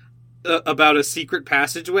about a secret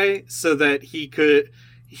passageway so that he could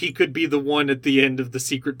be the one at the end of the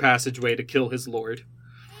secret passageway to kill his Lord.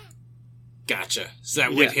 Gotcha. So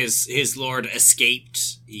that when his Lord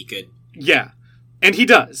escaped, he could... Yeah. And he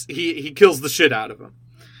does. He kills the shit out of him.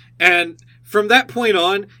 And... from that point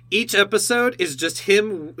on, each episode is just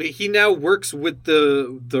him. He now works with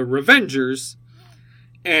the Revengers,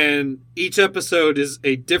 and each episode is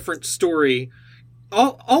a different story,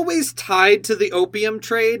 always tied to the opium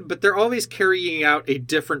trade, but they're always carrying out a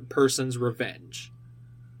different person's revenge.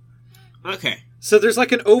 Okay. So there's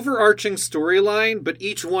like an overarching storyline, but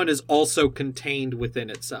each one is also contained within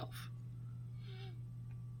itself.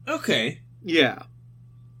 Okay. Yeah.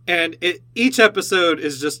 And each episode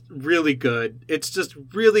is just really good. It's just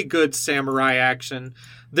really good samurai action.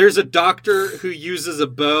 There's a doctor who uses a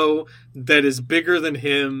bow that is bigger than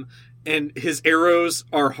him, and his arrows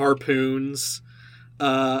are harpoons.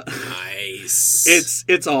 Nice.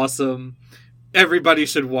 It's awesome. Everybody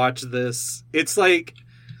should watch this. It's like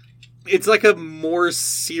a more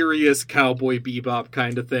serious Cowboy Bebop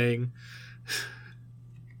kind of thing.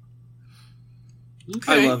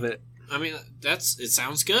 Okay. I love it. I mean, it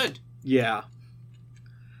sounds good. Yeah.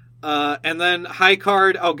 And then High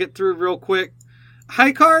Card, I'll get through real quick.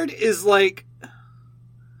 High Card is like,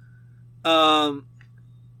 that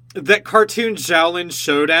cartoon Shaolin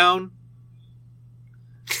Showdown.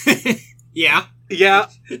 Yeah. Yeah.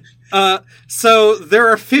 So there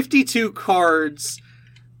are 52 cards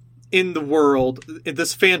in the world, in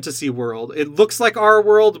this fantasy world. It looks like our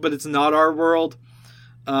world, but it's not our world.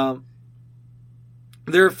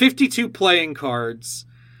 There are 52 playing cards,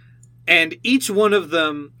 and each one of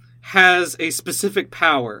them has a specific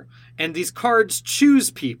power, and these cards choose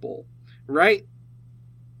people, right?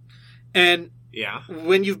 And yeah,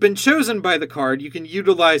 when you've been chosen by the card, you can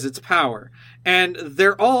utilize its power, and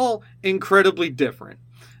they're all incredibly different.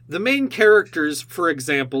 The main characters, for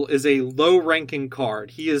example, is a low-ranking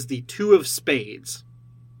card. He is the Two of Spades.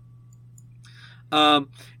 And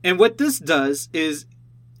what this does is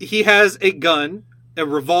he has a gun, a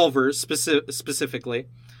revolver specifically,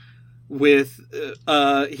 with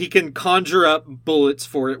he can conjure up bullets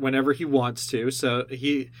for it whenever he wants to. So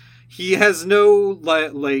he has no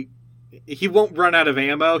like he won't run out of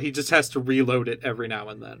ammo. He just has to reload it every now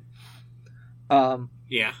and then.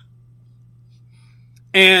 Yeah.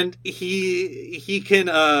 And he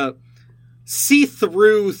can see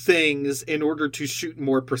through things in order to shoot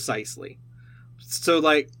more precisely. So,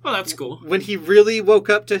 like... well, that's cool. When he really woke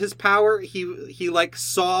up to his power, he like,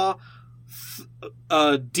 saw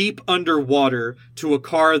deep underwater to a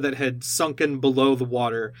car that had sunken below the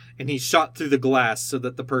water, and he shot through the glass so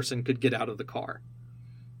that the person could get out of the car.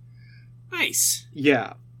 Nice.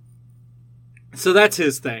 Yeah. So that's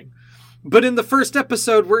his thing. But in the first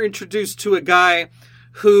episode, we're introduced to a guy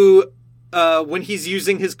who, when he's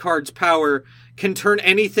using his card's power, can turn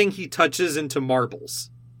anything he touches into marbles.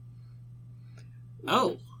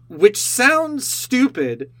 Oh. Which sounds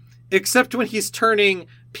stupid, except when he's turning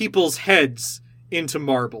people's heads into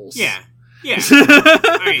marbles. Yeah. Yeah.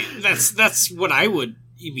 I mean, that's what I would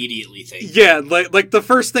immediately think. Yeah, like the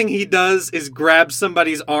first thing he does is grab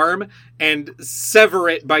somebody's arm and sever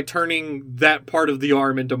it by turning that part of the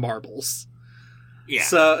arm into marbles. Yeah.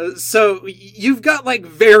 So you've got like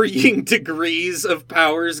varying degrees of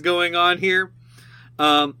powers going on here.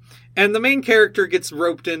 And the main character gets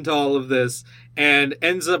roped into all of this and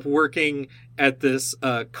ends up working at this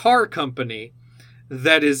car company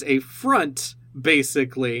that is a front,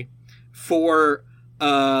 basically, for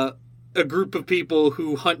a group of people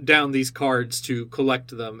who hunt down these cards to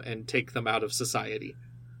collect them and take them out of society.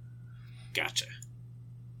 Gotcha.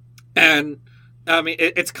 And, I mean,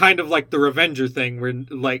 it's kind of like the Revenger thing, where,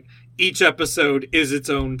 like, each episode is its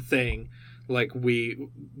own thing. Like, we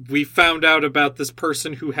found out about this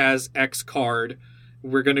person who has X card.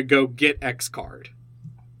 We're gonna go get X card.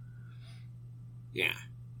 Yeah.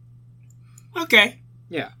 Okay.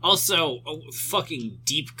 Yeah. Also, a fucking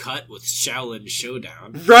deep cut with Shaolin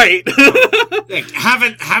Showdown. Right. Like,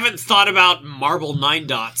 haven't thought about Marble 9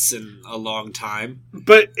 Dots in a long time.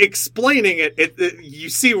 But explaining it, you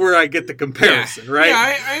see where I get the comparison, right?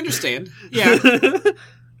 Yeah, I understand. Yeah.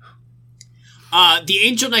 The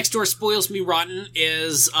Angel Next Door Spoils Me Rotten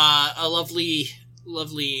is a lovely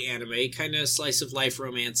anime, kind of slice of life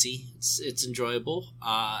romancy. It's enjoyable.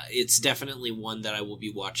 It's definitely one that I will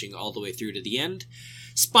be watching all the way through to the end.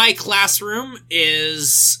 Spy Classroom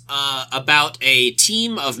is about a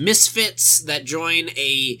team of misfits that join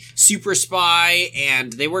a super spy,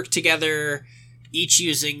 and they work together, each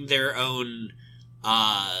using their own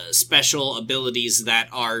special abilities that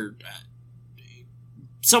are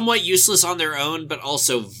somewhat useless on their own, but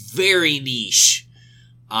also very niche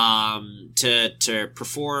to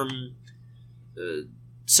perform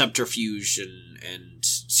subterfuge and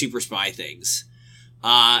super spy things.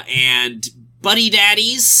 And Buddy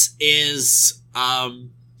Daddies is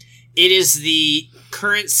it is the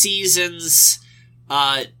current season's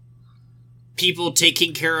people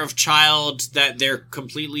taking care of child that they're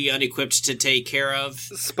completely unequipped to take care of.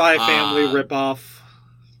 Spy Family ripoff.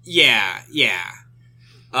 Yeah.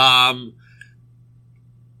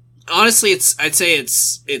 Honestly, I'd say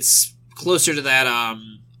it's closer to that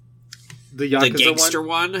the Yakuza the gangster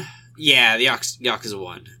one. Yeah, the Yakuza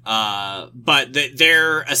one. But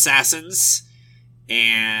they're assassins,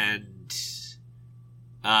 and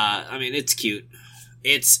I mean, it's cute.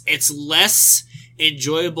 It's less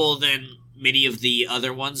enjoyable than many of the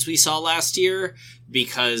other ones we saw last year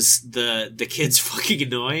because the kid's fucking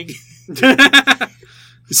annoying.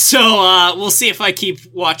 So we'll see if I keep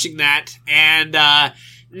watching that. And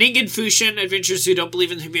Ningen Fushin, Adventurers Who Don't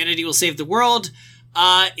Believe in Humanity Will Save the World,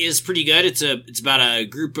 is pretty good. It's about a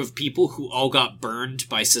group of people who all got burned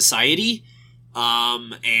by society,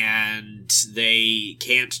 and they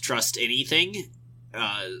can't trust anything,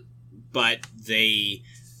 but they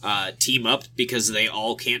team up because they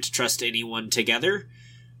all can't trust anyone together.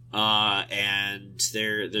 And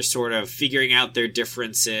they're sort of figuring out their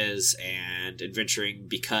differences and adventuring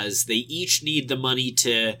because they each need the money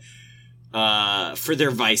to for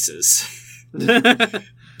their vices.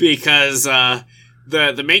 Because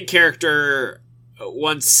the main character,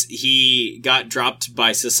 once he got dropped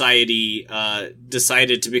by society,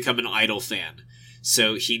 decided to become an Idol fan.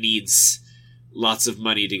 So he needs lots of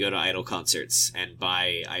money to go to Idol concerts and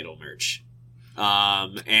buy Idol merch.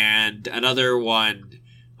 And another one,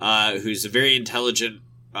 who's a very intelligent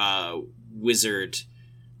wizard,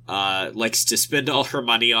 likes to spend all her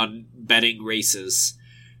money on betting races,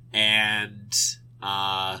 and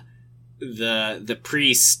the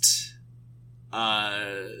priest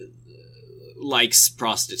likes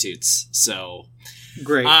prostitutes. So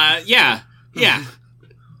great. Yeah.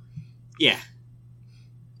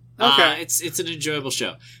 Okay. It's an enjoyable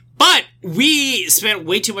show. But we spent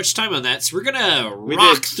way too much time on that, so we're gonna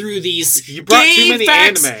rock through these you brought too many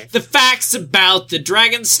facts, anime. the facts about the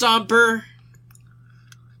Dragon Stomper.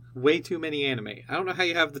 Way too many anime. I don't know how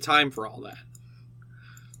you have the time for all that.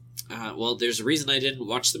 Well, there's a reason I didn't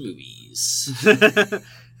watch the movies.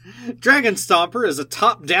 Dragon Stomper is a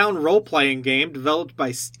top-down role-playing game developed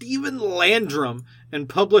by Stephen Landrum and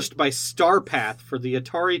published by Starpath for the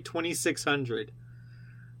Atari 2600.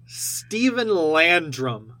 Stephen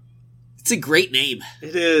Landrum. It's a great name.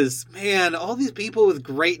 It is. Man, all these people with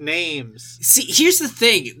great names. See, here's the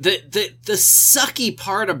thing. The sucky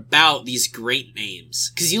part about these great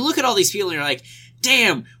names. Because you look at all these people and you're like,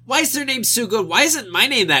 damn, why is their name so good? Why isn't my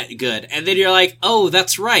name that good? And then you're like, oh,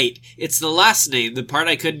 that's right. It's the last name, the part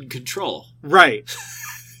I couldn't control. Right.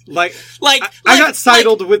 I got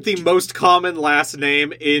sidled with the most common last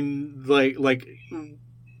name in, like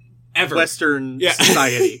ever. Western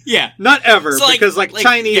society. Yeah. Not ever, So, because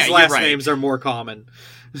Chinese last right. names are more common.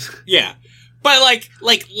 Yeah. But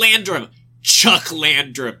like Landrum, Chuck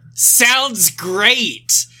Landrum, sounds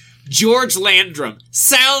great. George Landrum,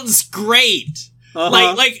 sounds great.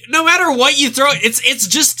 Uh-huh. Like no matter what you throw,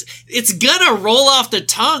 it's gonna roll off the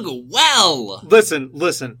tongue well.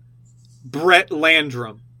 Listen. Brett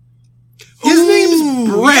Landrum. His name's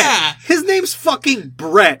Brett. Yeah. His name's fucking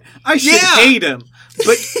Brett. I should hate him.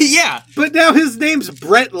 But yeah. But now his name's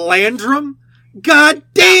Brett Landrum? God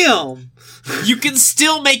damn! You can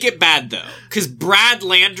still make it bad though, because Brad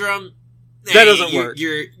Landrum. That doesn't work.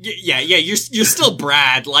 You're still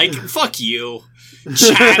Brad. Like, fuck you.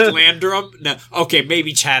 Chad Landrum? No. Okay,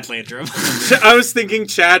 maybe Chad Landrum. I was thinking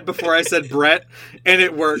Chad before I said Brett, and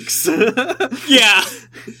it works. Yeah.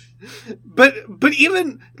 But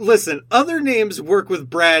even, listen, other names work with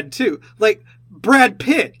Brad too. Like, Brad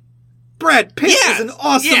Pitt. Brad Pitt is an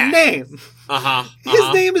awesome name.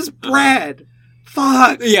 His name is Brad.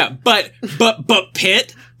 Fuck. Yeah, but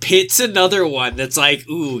Pitt's another one that's like,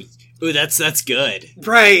 ooh, that's good.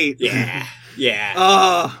 Right. Yeah.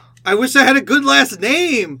 I wish I had a good last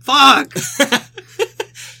name. Fuck.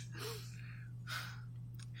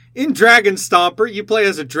 In Dragon Stomper, you play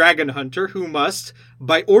as a dragon hunter who must,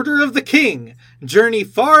 by order of the king, journey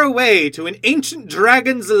far away to an ancient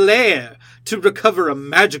dragon's lair to recover a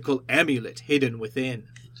magical amulet hidden within.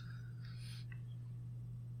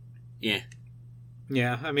 Yeah.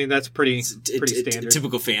 Yeah, I mean, that's pretty standard.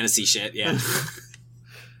 Typical fantasy shit, yeah.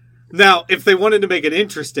 Now, if they wanted to make it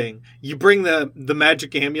interesting, you bring the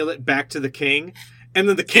magic amulet back to the king, and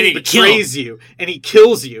then the king betrays you, and he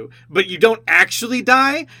kills you, but you don't actually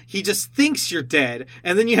die, he just thinks you're dead,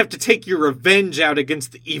 and then you have to take your revenge out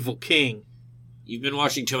against the evil king. You've been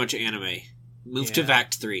watching too much anime. Move to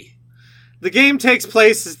Act 3. The game takes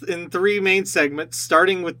place in 3 main segments,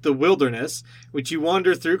 starting with the wilderness, which you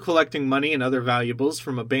wander through collecting money and other valuables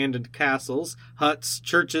from abandoned castles, huts,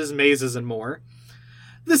 churches, mazes, and more.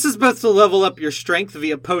 This is both to level up your strength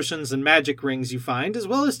via potions and magic rings you find, as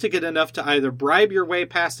well as to get enough to either bribe your way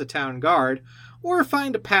past a town guard, or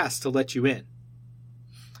find a pass to let you in.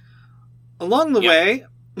 Along the way,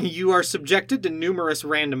 you are subjected to numerous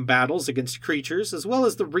random battles against creatures, as well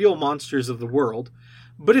as the real monsters of the world.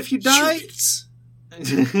 But if you die...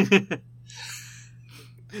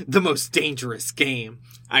 the most dangerous game.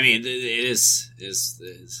 I mean, it is.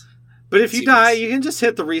 But if you die, you can just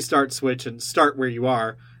hit the restart switch and start where you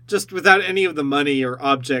are, just without any of the money or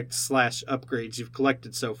objects/upgrades you've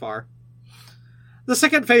collected so far. The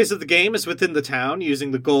second phase of the game is within the town,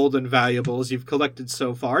 using the gold and valuables you've collected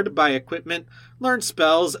so far to buy equipment, learn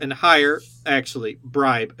spells, and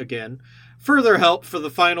bribe again, further help for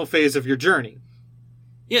the final phase of your journey.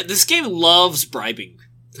 Yeah, this game loves bribing.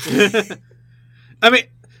 I mean,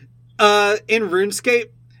 in RuneScape,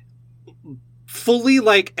 fully,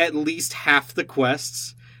 at least half the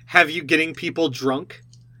quests have you getting people drunk.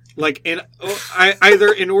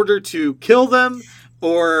 Either in order to kill them,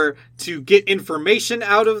 or to get information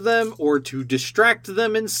out of them, or to distract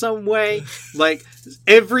them in some way.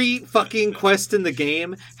 Every fucking quest in the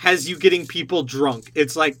game has you getting people drunk.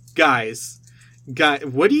 It's like, guys,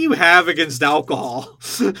 what do you have against alcohol?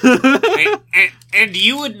 and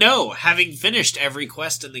you would know, having finished every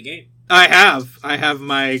quest in the game. I have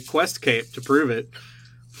my quest cape to prove it.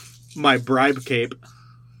 My bribe cape.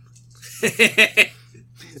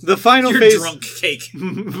 The final phase... drunk cake.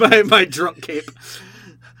 my drunk cape.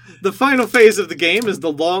 The final phase of the game is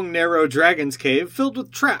the long, narrow dragon's cave filled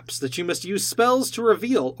with traps that you must use spells to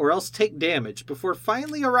reveal or else take damage before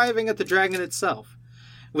finally arriving at the dragon itself,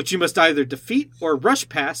 which you must either defeat or rush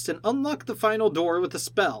past and unlock the final door with a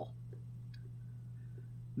spell.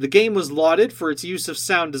 The game was lauded for its use of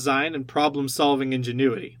sound design and problem-solving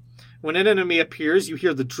ingenuity. When an enemy appears, you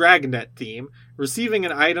hear the Dragonet theme. Receiving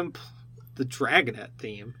an item... The Dragonet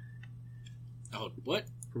theme? Oh, what?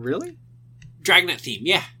 Really? Dragonet theme,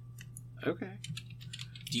 yeah. Okay.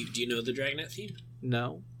 Do you know the Dragonet theme?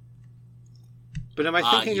 No. But am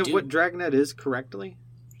I thinking of what Dragonet is correctly?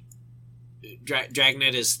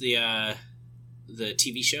 Dragonet is the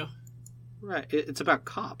TV show? Right. It's about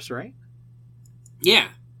cops, right? Yeah.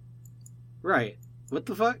 Right. What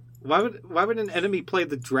the fuck? Why would an enemy play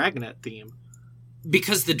the Dragonet theme?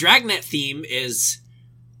 Because the Dragonet theme is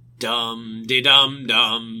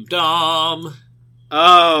dum-de-dum-dum-dum.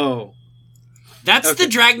 Oh. That's the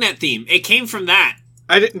Dragonet theme. It came from that.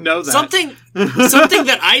 I didn't know that. Something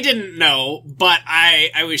that I didn't know, but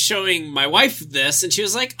I was showing my wife this, and she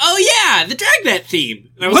was like, "Oh yeah, the Dragnet theme."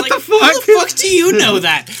 And I was what the fuck? How the fuck do you know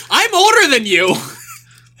that? I'm older than you.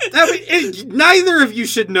 I mean, neither of you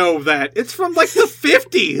should know that. It's from the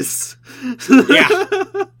 50s. Yeah.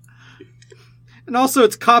 And also,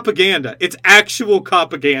 it's propaganda. It's actual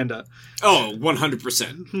propaganda. Oh,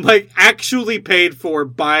 100%. Actually paid for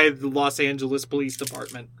by the Los Angeles Police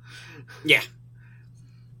Department. Yeah.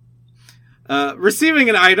 Receiving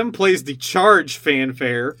an item plays the charge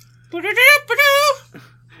fanfare.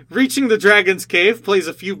 Reaching the Dragon's Cave plays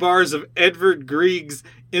a few bars of Edvard Grieg's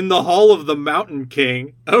In the Hall of the Mountain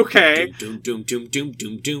King. Okay.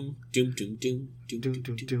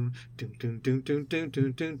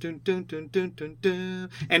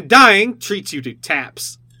 And dying treats you to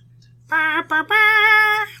taps. As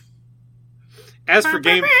for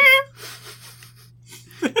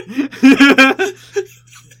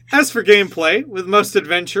gameplay, with most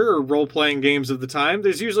adventure or role-playing games of the time,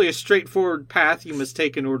 there's usually a straightforward path you must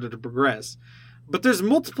take in order to progress. But there's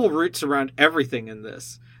multiple routes around everything in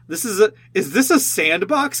this. Is this a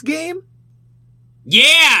sandbox game?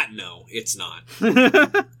 Yeah! No, it's not.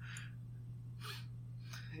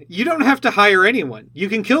 You don't have to hire anyone. You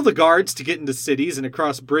can kill the guards to get into cities and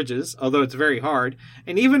across bridges, although it's very hard.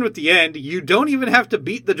 And even with the end, you don't even have to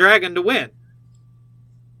beat the dragon to win.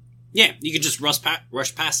 Yeah, you can just rush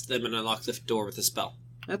past them and unlock the door with a spell.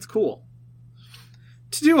 That's cool.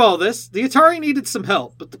 To do all this, the Atari needed some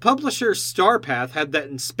help, but the publisher Starpath had that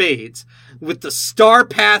in spades with the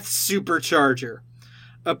Starpath Supercharger,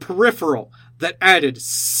 a peripheral that added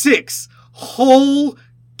 6 whole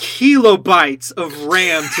kilobytes of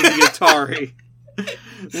RAM to the Atari,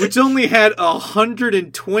 which only had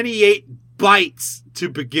 128 bytes to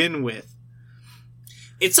begin with.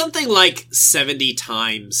 It's something like 70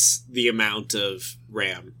 times the amount of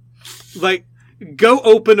RAM. Like, go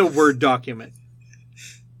open a Word document.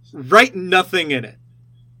 Write nothing in it.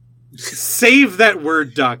 Save that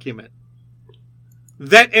Word document.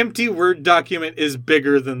 That empty Word document is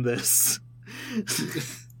bigger than this.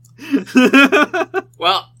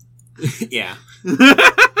 Well, yeah.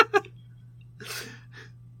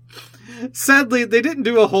 Sadly, they didn't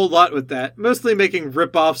do a whole lot with that, mostly making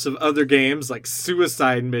rip-offs of other games like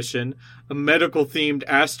Suicide Mission, a medical-themed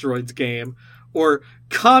asteroids game, or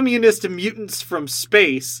Communist Mutants from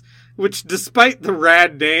Space, which, despite the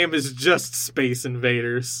rad name, is just Space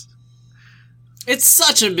Invaders. It's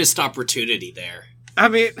such a missed opportunity there. I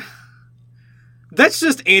mean, that's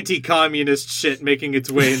just anti-communist shit making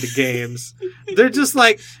its way into games. They're just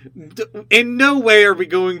like, in no way are we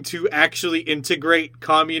going to actually integrate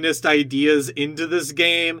communist ideas into this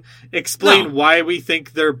game, explain why we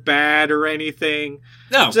think they're bad or anything.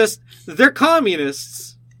 No. Just, they're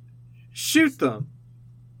communists. Shoot them.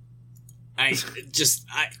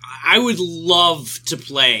 I would love to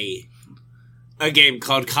play a game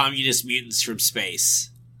called Communist Mutants from Space.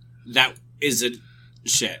 That isn't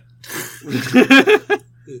shit.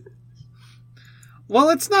 While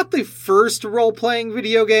it's not the first role-playing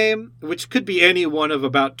video game, which could be any one of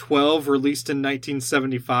about 12 released in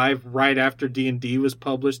 1975, right after D&D was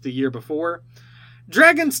published the year before,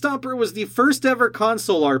 Dragon Stomper was the first ever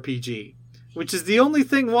console RPG, which is the only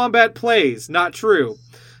thing Wombat plays, not true.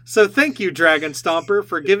 So thank you, Dragon Stomper,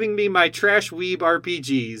 for giving me my trash weeb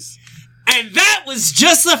RPGs. And that was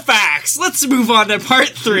just the facts. Let's move on to part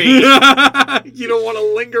 3. You don't want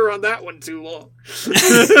to linger on that one too long.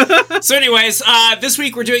 So anyways, this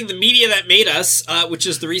week we're doing The Media That Made Us, which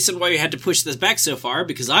is the reason why we had to push this back so far,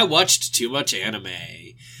 because I watched too much anime.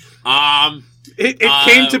 It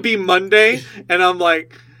came to be Monday, and I'm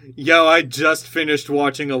like, yo, I just finished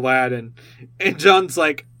watching Aladdin. And John's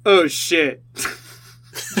like, oh shit.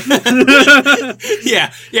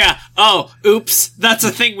 Yeah. Oh, oops. That's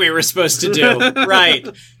a thing we were supposed to do. Right.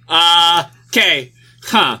 Okay.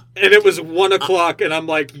 Huh. And it was 1 o'clock, and I'm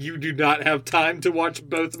like, you do not have time to watch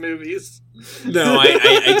both movies. No,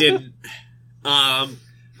 I didn't.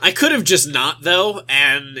 I could have just not, though,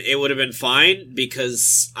 and it would have been fine,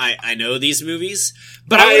 because I know these movies.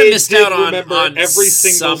 But I would have missed out on every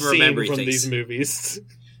single some scene from things. these movies.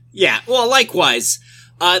 Yeah, well, likewise.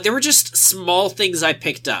 There were just small things I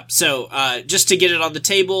picked up. So, just to get it on the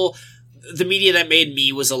table, the media that made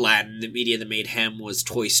me was Aladdin. The media that made him was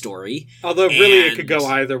Toy Story. Although, really, it could go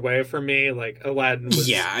either way for me. Like, Aladdin was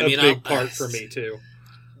a big part for me, too.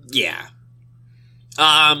 Yeah.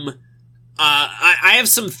 I have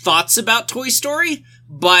some thoughts about Toy Story,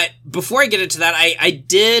 but before I get into that, I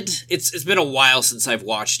did... It's been a while since I've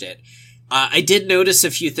watched it. I did notice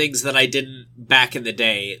a few things that I didn't back in the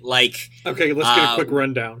day, like... Okay, let's get a quick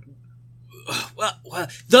rundown. Well,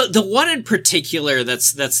 the one in particular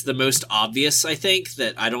that's the most obvious, I think,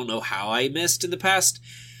 that I don't know how I missed in the past.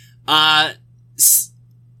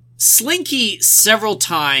 Slinky several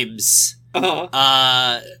times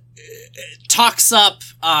talks up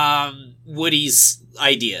Woody's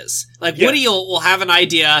ideas. Like, yes. Woody will have an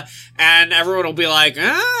idea, and everyone will be like,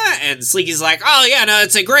 and Slinky's like, oh yeah, no,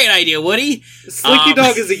 it's a great idea, Woody. Slinky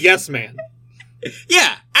Dog is a yes man.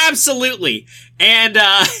 Yeah, absolutely. And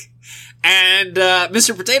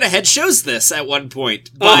Mr. Potato Head shows this at one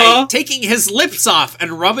point by taking his lips off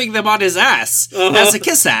and rubbing them on his ass as a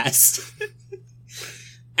kiss ass.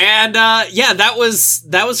 And yeah, that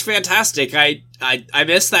was fantastic. I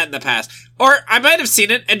missed that in the past. Or I might have seen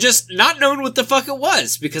it and just not known what the fuck it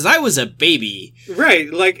was because I was a baby.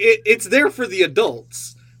 Right, like it's there for the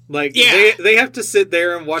adults. Like they have to sit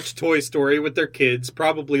there and watch Toy Story with their kids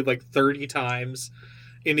probably like 30 times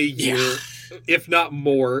in a year, if not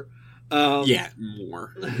more.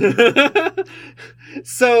 More.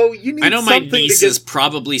 So you need. I know my nieces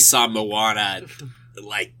probably saw Moana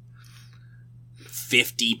like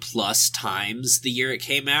 50 plus times the year it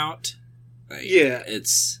came out. Like, yeah,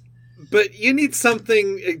 it's. But you need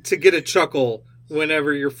something to get a chuckle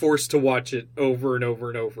whenever you're forced to watch it over and over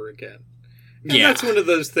and over again. And Yeah. that's one of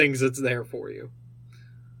those things that's there for you.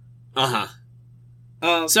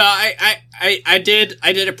 So I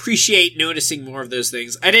did appreciate noticing more of those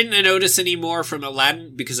things. I didn't notice any more from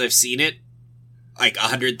Aladdin because I've seen it like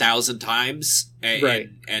 100,000 times,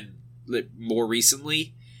 and more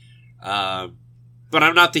recently. But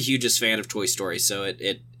I'm not the hugest fan of Toy Story, so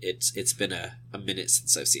it's been a minute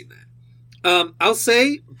since I've seen that. I'll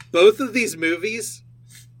say both of these movies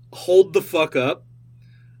hold the fuck up.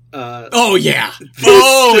 Oh yeah!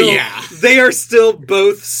 They are still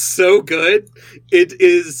both so good.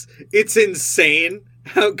 It's insane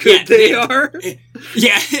how good they are.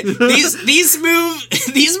 Yeah, these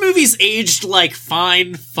movies aged like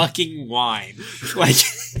fine fucking wine. Like,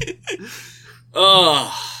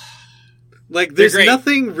 like there's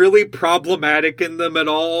nothing really problematic in them at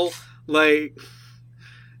all. Like.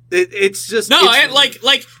 It's just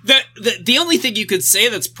the only thing you could say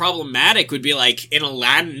that's problematic would be like in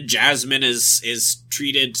Aladdin, Jasmine is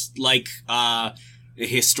treated like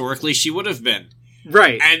historically she would have been,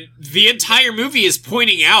 right? And the entire movie is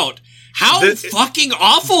pointing out how fucking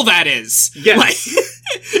awful that is. Yes,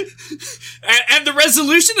 and the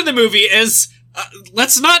resolution of the movie is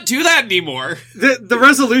let's not do that anymore. The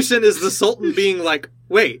resolution is the Sultan being like,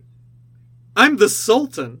 wait, I'm the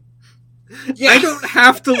Sultan. Yeah. I don't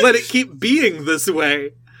have to let it keep being this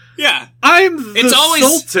way. Yeah. I'm the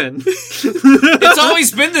Sultan. It's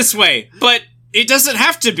always been this way, but it doesn't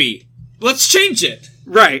have to be. Let's change it.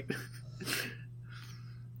 Right.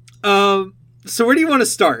 So where do you want to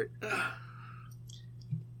start?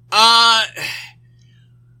 I'll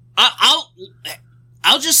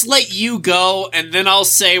just let you go, and then I'll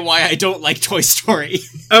say why I don't like Toy Story.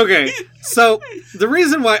 Okay. So the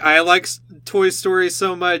reason why I like Toy Story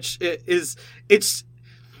so much is it's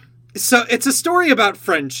a story about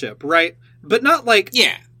friendship, right? But not like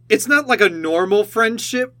it's not like a normal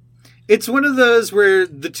friendship. It's one of those where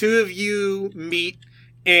the two of you meet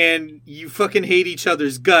and you fucking hate each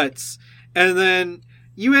other's guts, and then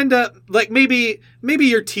you end up like maybe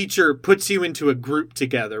your teacher puts you into a group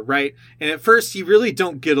together, right? And at first you really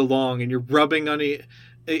don't get along, and you're rubbing on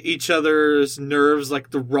each other's nerves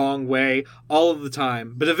like the wrong way all of the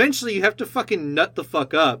time. But eventually you have to fucking nut the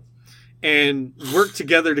fuck up and work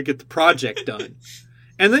together to get the project done.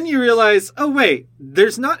 And then you realize, oh wait,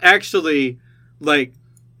 there's not actually like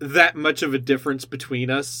that much of a difference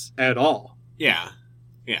between us at all. Yeah.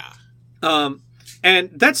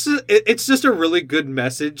 And it's just a really good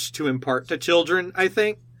message to impart to children, I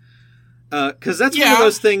think. Because that's one of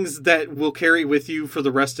those things that will carry with you for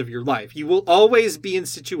the rest of your life. You will always be in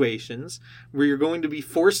situations where you're going to be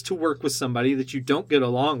forced to work with somebody that you don't get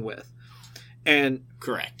along with. And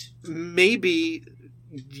correct. Maybe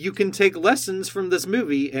you can take lessons from this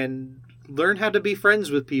movie and learn how to be friends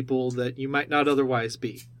with people that you might not otherwise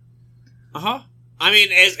be. I mean,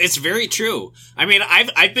 it's very true. I mean,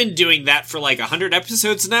 I've been doing that for like 100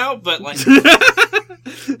 episodes now, but like...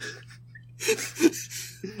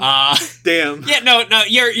 Damn. Yeah, no,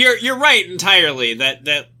 you're right entirely.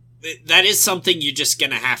 That is something you're just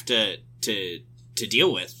gonna have to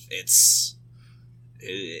deal with. It's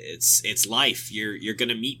life. You're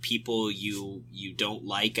gonna meet people you don't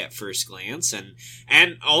like at first glance,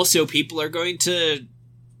 and also people are going to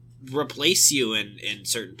replace you in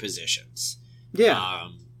certain positions. Yeah.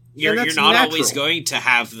 You're not always going to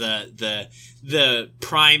have the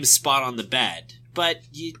prime spot on the bed, but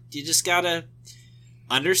you just gotta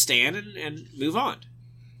understand and move on.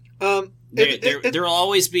 There'll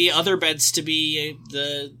always be other beds to be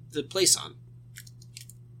the place on.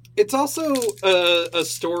 It's also a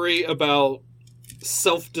story about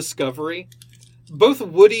self-discovery. Both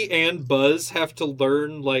Woody and Buzz have to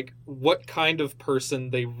learn like what kind of person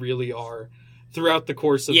they really are throughout the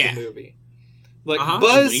course of the movie. Like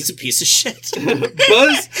Buzz, he's a piece of shit.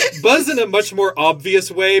 Buzz in a much more obvious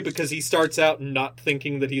way because he starts out not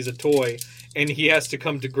thinking that he's a toy, and he has to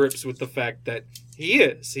come to grips with the fact that he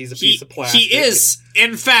is. He's a piece of plastic. He is,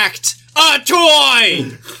 in fact, a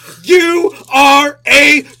toy! You are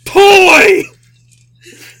a toy!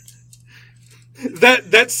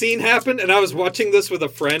 That scene happened, and I was watching this with a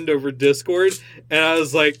friend over Discord, and I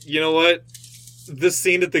was like, you know what? This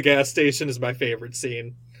scene at the gas station is my favorite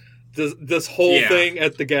scene. This whole thing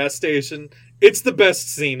at the gas station, it's the best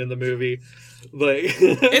scene in the movie. Like,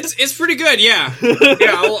 it's pretty good, yeah.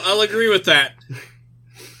 Yeah, I'll agree with that.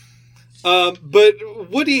 But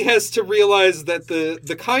Woody has to realize that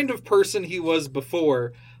the kind of person he was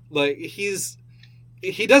before, like he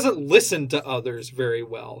doesn't listen to others very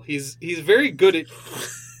well. He's very good at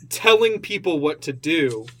telling people what to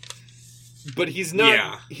do, but he's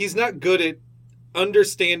not good at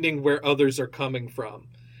understanding where others are coming from,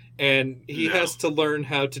 and he No. has to learn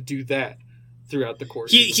how to do that throughout the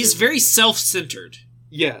course. of the He's movie. very self-centered.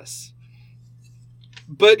 Yes.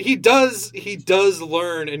 But he does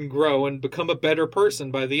learn and grow and become a better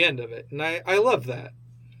person by the end of it. And I love that.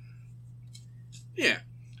 Yeah.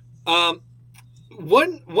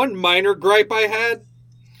 One minor gripe I had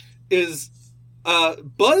is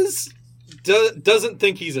Buzz doesn't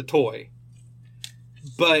think he's a toy.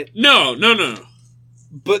 But No.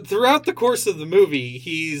 throughout the course of the movie,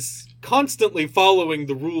 he's constantly following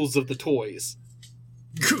the rules of the toys.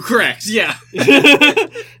 Correct, yeah.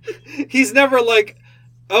 He's never like,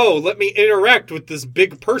 oh, let me interact with this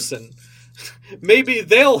big person. Maybe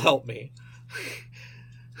they'll help me.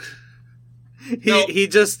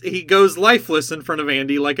 He goes lifeless in front of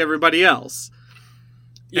Andy like everybody else.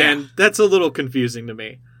 Yeah. And that's a little confusing to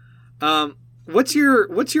me. What's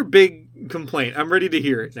your big complaint? I'm ready to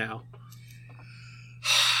hear it now.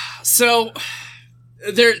 So,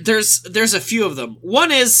 there's a few of them.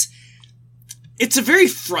 One is, it's a very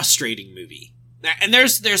frustrating movie. And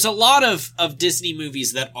there's a lot of Disney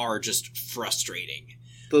movies that are just frustrating.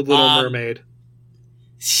 The Little Mermaid.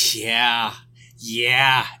 Yeah,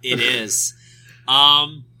 it is.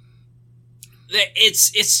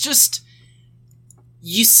 It's just,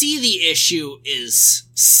 you see the issue is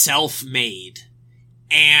self-made,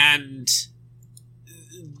 and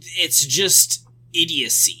it's just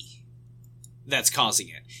idiocy that's causing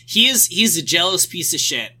it. He's a jealous piece of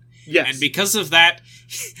shit. Yes. And because of that,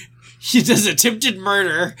 he does attempted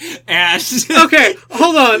murder, and... Okay,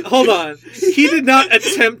 hold on. He did not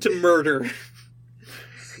attempt murder.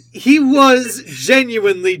 He was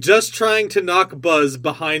genuinely just trying to knock Buzz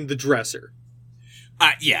behind the dresser.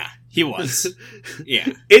 Yeah, he was.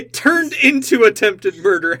 Yeah. It turned into attempted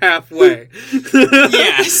murder halfway.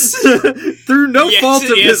 Yes. Through no Yes, fault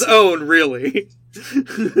of it his is. own, really.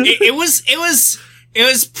 It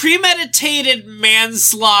was premeditated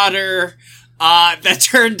manslaughter that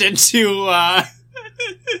turned into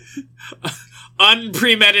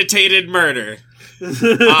unpremeditated murder.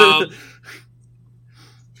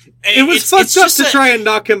 It was fucked up to just try and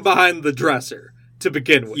knock him behind the dresser to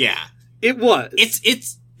begin with. Yeah, It was.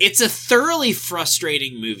 it's a thoroughly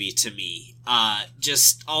frustrating movie to me.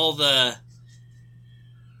 Just all the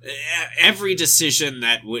every decision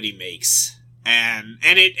that Woody makes, and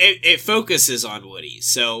it focuses on Woody,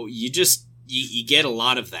 so you get a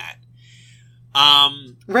lot of that.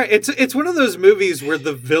 Right, it's one of those movies where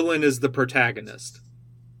the villain is the protagonist.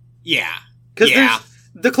 Yeah. Because Yeah.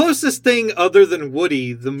 the closest thing other than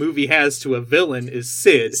Woody the movie has to a villain is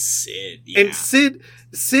Sid. Sid, yeah. And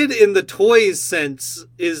Sid in the toys sense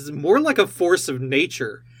is more like a force of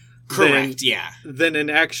nature. Correct, yeah. Than an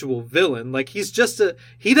actual villain. Like, he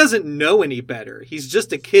doesn't know any better. He's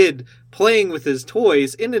just a kid playing with his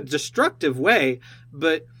toys in a destructive way,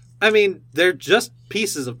 but, I mean, they're just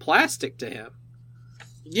pieces of plastic to him.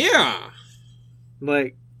 Yeah.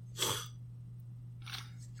 Like,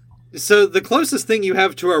 so the closest thing you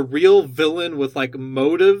have to a real villain with, like,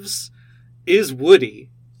 motives is Woody.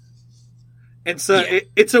 And so Yeah.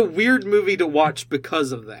 it's a weird movie to watch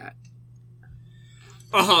because of that.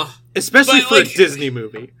 Uh-huh. Especially But, for like, a Disney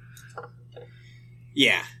movie.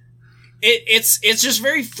 Yeah. It's just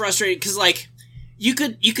very frustrating, because, like, you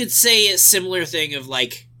could say a similar thing of,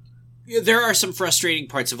 like, there are some frustrating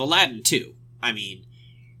parts of Aladdin, too. I mean,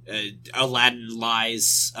 Aladdin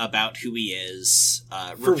lies about who he is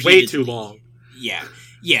For way too long.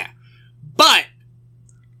 Yeah. But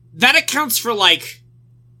that accounts for, like,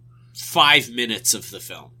 5 minutes of the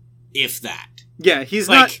film, if that. Yeah, he's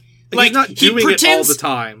Like, not he doing it all pretends- the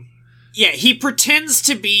time. Yeah, he pretends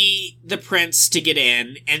to be the prince to get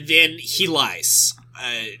in, and then he lies.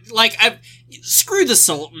 Screw the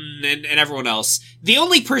Sultan and everyone else. The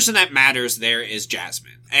only person that matters there is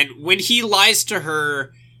Jasmine. And when he lies to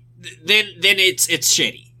her, then it's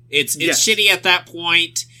shitty. It's Yes. shitty at that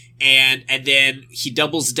point, and then he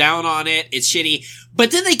doubles down on it. It's shitty.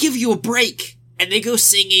 But then they give you a break, and they go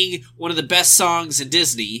singing one of the best songs in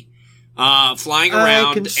Disney, flying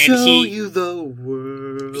around, I can and show you the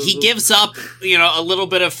world. he gives up, a little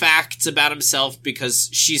bit of facts about himself because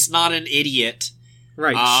she's not an idiot.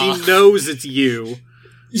 Right, she knows it's you.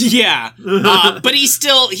 Yeah. But he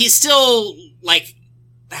still, like,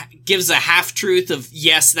 gives a half-truth of,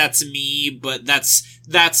 yes, that's me, but that's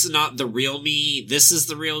not the real me. This is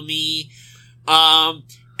the real me. And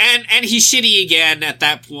he's shitty again at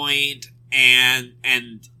that point, and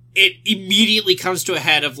it immediately comes to a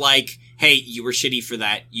head of, like, hey, you were shitty for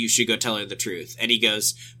that. You should go tell her the truth. And he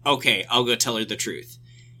goes, okay, I'll go tell her the truth.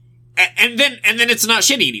 And then it's not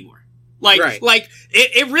shitty anymore. Right. Like,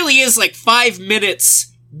 it really is like 5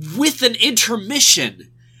 minutes with an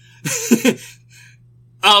intermission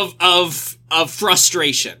of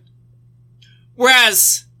frustration.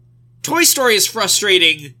 Whereas Toy Story is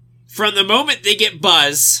frustrating from the moment they get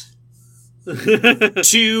Buzz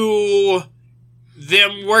to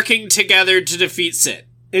them working together to defeat Sid.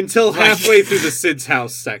 Until halfway through the Sid's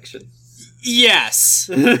house section. Yes.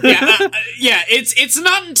 Yeah, it's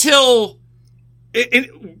not until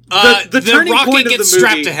the turning rocket point of gets the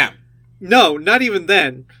movie, strapped to him. No, not even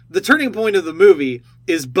then. The turning point of the movie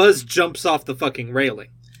is Buzz jumps off the fucking railing.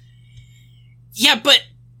 Yeah, but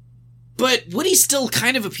Woody's still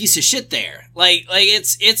kind of a piece of shit there. Like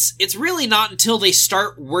it's really not until they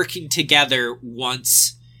start working together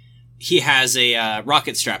once he has a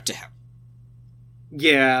rocket strapped to him.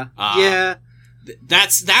 Yeah, yeah.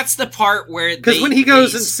 That's the part where because when he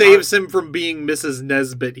goes and saves him from being Mrs.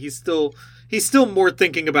 Nesbit, he's still more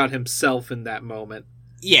thinking about himself in that moment.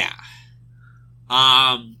 Yeah.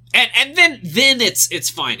 And then it's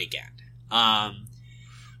fine again.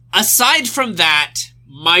 Aside from that,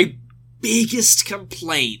 my biggest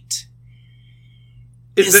complaint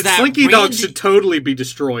is that Slinky Dog should totally be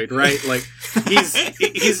destroyed, right? Like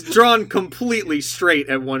he's drawn completely straight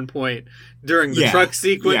at one point during the truck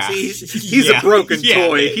sequence. Yeah. He's a broken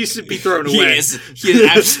toy. He should be thrown away. He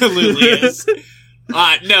absolutely is.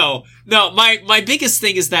 No. My biggest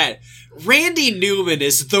thing is that Randy Newman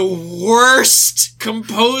is the worst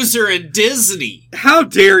composer in Disney. How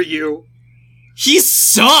dare you? He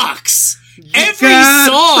sucks. Every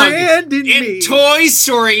song in Toy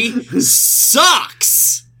Story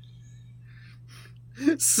sucks.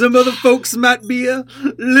 Some other folks might be a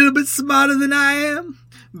little bit smarter than I am.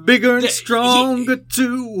 Bigger and stronger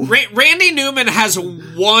too. Randy Newman has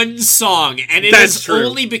one song, and That's is true.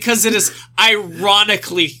 Only because it is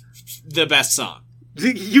ironically the best song.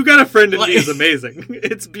 You Got a Friend in Me is amazing.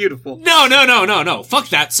 It's beautiful. No. Fuck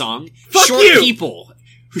that song. Fuck Short you. People.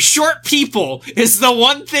 Short People is the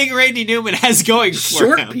one thing Randy Newman has going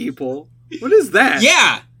for him. Short People? What is that?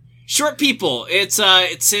 Yeah. Short People. It's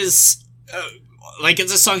his,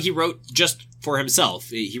 it's a song he wrote just for himself.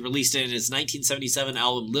 He released it in his 1977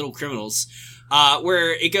 album Little Criminals,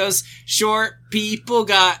 where it goes, short people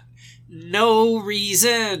got no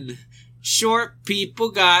reason. Short people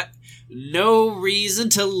got no reason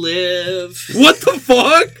to live. What the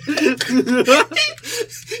fuck?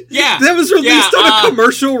 Yeah. That was released on a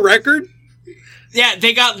commercial record? Yeah,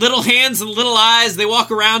 they got little hands and little eyes. They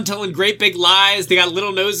walk around telling great big lies. They got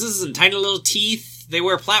little noses and tiny little teeth. They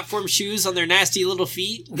wear platform shoes on their nasty little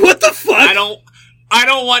feet. What the fuck? I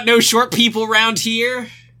don't want no short people around here.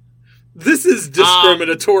 This is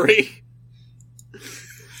discriminatory.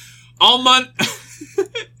 All month...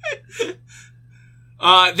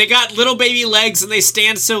 they got little baby legs and they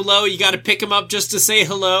stand so low you gotta pick them up just to say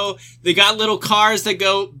hello. They got little cars that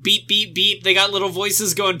go beep, beep, beep. They got little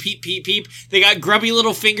voices going peep, peep, peep. They got grubby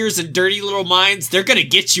little fingers and dirty little minds. They're gonna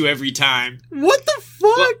get you every time. What the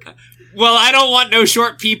fuck? Well, I don't want no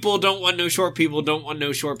short people. Don't want no short people. Don't want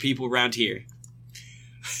no short people around here.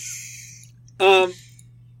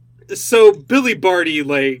 So Billy Barty,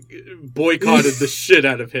 boycotted the shit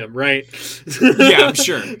out of him, right? Yeah, I'm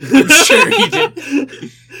sure he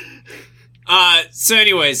did. So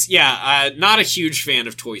anyways, not a huge fan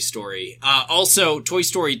of Toy Story. Also, Toy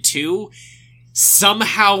Story 2,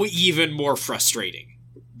 somehow even more frustrating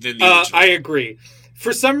than the original. I agree.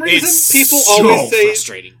 For some reason, people so always say...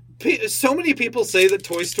 frustrating. So many people say that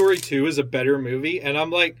Toy Story 2 is a better movie, and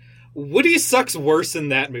I'm like, Woody sucks worse in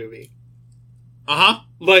that movie. Uh-huh.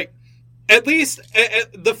 At least,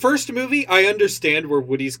 the first movie, I understand where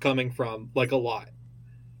Woody's coming from, a lot.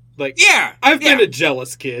 I've been a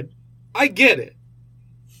jealous kid. I get it.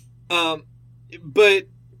 But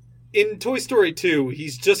in Toy Story 2,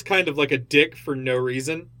 he's just kind of like a dick for no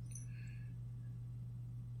reason.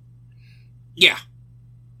 Yeah.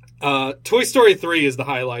 Toy Story 3 is the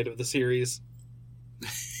highlight of the series.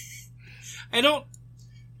 I don't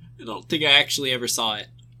think I actually ever saw it.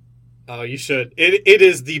 Oh, you should. It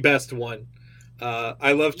is the best one.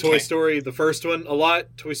 I love Toy Story, the first one, a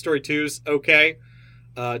lot. Toy Story 2's okay.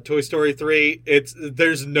 Toy Story 3,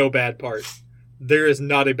 there's no bad part. There is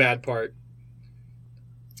not a bad part.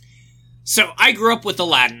 So, I grew up with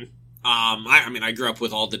Aladdin. I grew up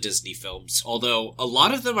with all the Disney films. Although, a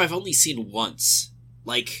lot of them I've only seen once.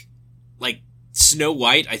 Like Snow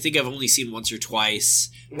White, I think I've only seen once or twice.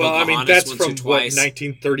 Well, Pocahontas that's from,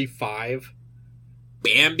 1935?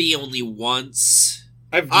 Bambi only once.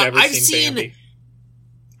 I've never seen Bambi.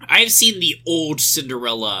 I've seen the old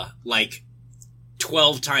Cinderella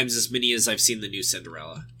 12 times as many as I've seen the new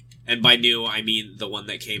Cinderella. And by new, I mean the one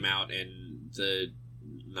that came out in the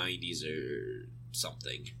 90s or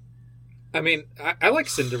something. I mean, I like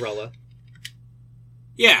Cinderella.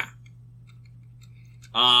 Yeah.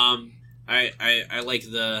 I like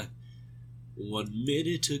the 1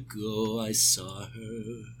 minute ago I saw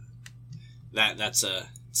her. That's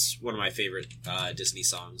it's one of my favorite Disney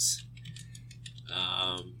songs.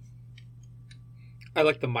 I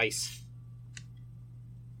like the mice.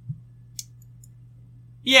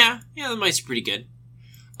 Yeah, the mice are pretty good.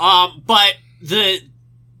 But the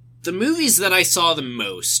movies that I saw the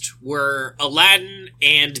most were Aladdin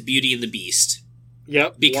and Beauty and the Beast.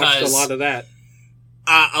 Yep, because watched a lot of that.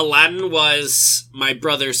 Aladdin was my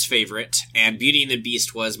brother's favorite, and Beauty and the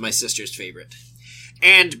Beast was my sister's favorite.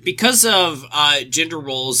 And because of gender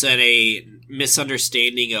roles and a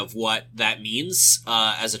misunderstanding of what that means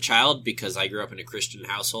as a child, because I grew up in a Christian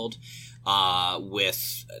household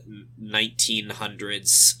with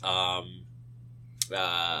 1900s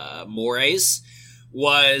mores,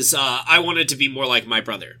 was I wanted to be more like my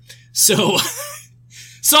brother. So...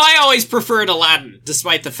 So I always preferred Aladdin,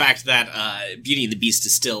 despite the fact that Beauty and the Beast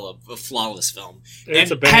is still a flawless film.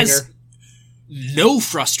 It's and a banger. has no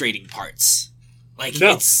frustrating parts. Like,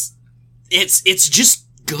 No. it's just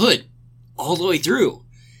good all the way through.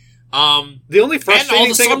 The only frustrating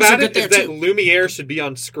the thing songs about are it good is there, that too. Lumiere should be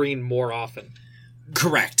on screen more often.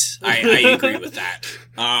 Correct. I agree with that.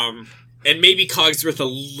 And maybe Cogsworth a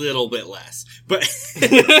little bit less. But...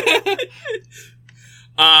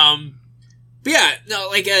 But yeah, no,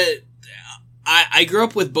 like, I grew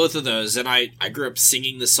up with both of those, and I grew up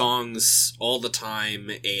singing the songs all the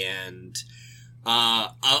time, and,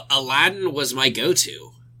 Aladdin was my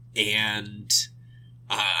go-to, and,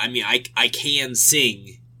 I mean, I can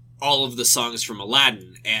sing all of the songs from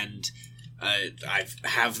Aladdin, and, I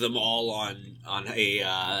have them all on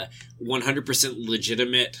a, 100%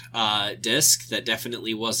 legitimate, disc that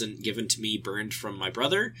definitely wasn't given to me burned from my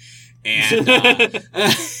brother, and,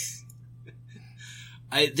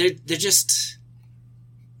 they're just,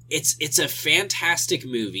 it's a fantastic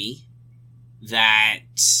movie that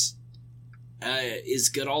is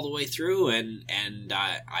good all the way through, and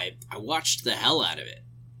I watched the hell out of it.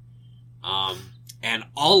 And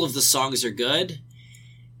all of the songs are good,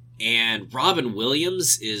 and Robin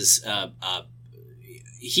Williams is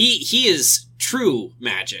he is true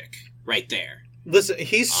magic right there. Listen,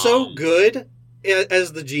 he's so good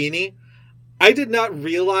as the genie. I did not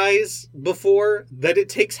realize before that it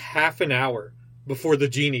takes half an hour before the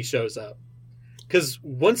genie shows up. Because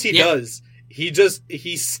once he does,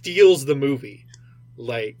 he steals the movie.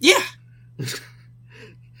 Like, yeah.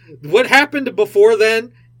 What happened before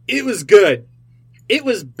then, it was good. It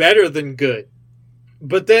was better than good.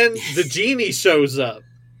 But then the genie shows up,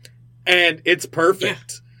 and it's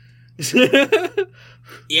perfect.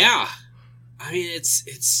 Yeah. I mean,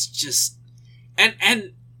 it's just...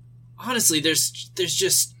 And honestly, there's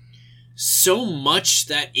just so much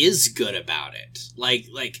that is good about it. Like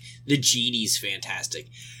the genie's fantastic.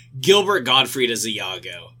 Gilbert Gottfried as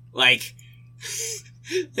Iago. Like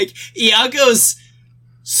Iago's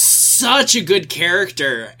such a good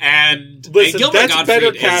character, and listen, Gilbert that's Gottfried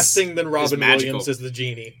better casting than Robin magical. Williams as the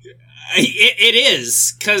genie. It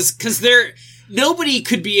is, because nobody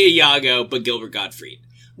could be Iago but Gilbert Gottfried.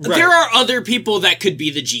 Right. There are other people that could be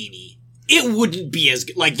the genie. It wouldn't be as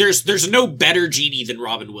good. Like, there's no better genie than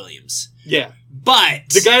Robin Williams. Yeah. But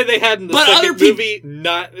the guy they had in the second movie,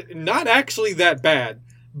 not actually that bad,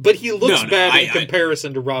 but he looks bad in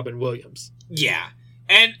comparison to Robin Williams. Yeah.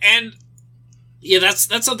 And yeah, that's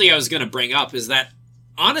something I was going to bring up, is that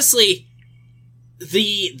honestly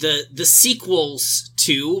the sequels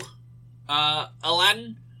to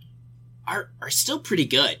Aladdin are still pretty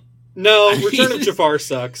good. No, Return of Jafar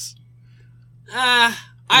sucks.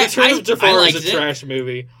 Return of Jafar is a trash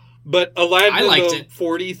movie. But Aladdin and the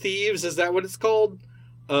 40 Thieves, is that what it's called?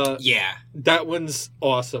 Yeah. That one's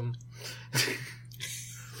awesome.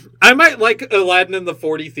 I might like Aladdin and the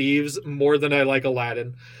 40 Thieves more than I like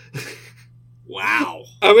Aladdin. Wow.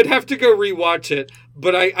 I would have to go rewatch it,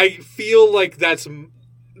 but I feel like that's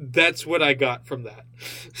what I got from that.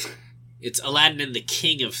 It's Aladdin and the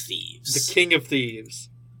King of Thieves. The King of Thieves.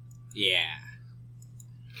 Yeah.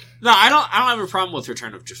 No, I don't have a problem with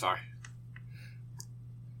Return of Jafar.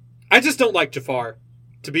 I just don't like Jafar.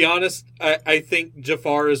 To be honest, I think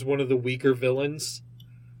Jafar is one of the weaker villains.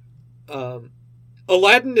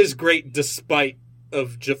 Aladdin is great despite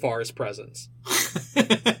of Jafar's presence.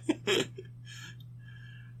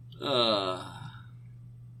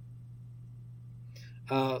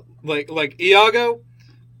 Like Iago,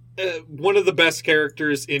 one of the best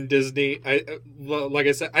characters in Disney. Like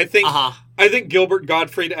I said, I think Gilbert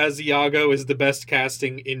Gottfried as Iago is the best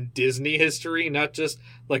casting in Disney history. Not just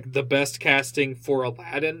like the best casting for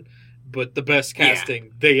Aladdin, but the best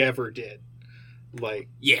casting they ever did. Like,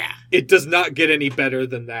 it does not get any better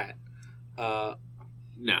than that.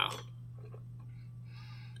 No.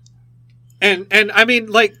 And I mean,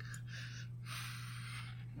 like,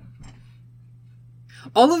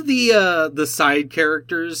 all of the side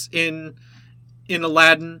characters in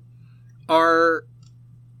Aladdin are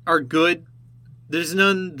good. There's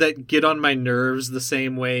none that get on my nerves the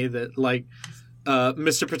same way that, like,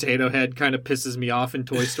 Mr. Potato Head kind of pisses me off in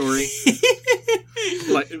Toy Story.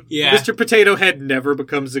 Like, Mr. Potato Head never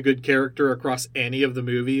becomes a good character across any of the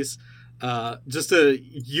movies. Just a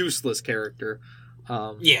useless character.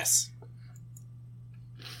 Yes.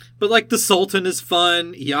 But, like, the Sultan is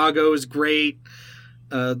fun. Iago is great.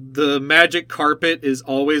 The magic carpet is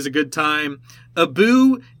always a good time.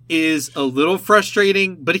 Abu is a little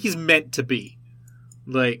frustrating, but he's meant to be.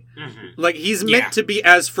 Like, he's meant to be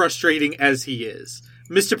as frustrating as he is.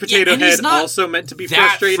 Mr. Potato Head also meant to be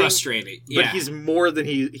frustrating. But he's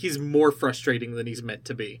more frustrating than he's meant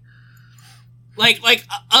to be. Like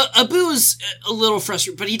Abu's a little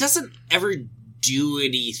frustrating, but he doesn't ever do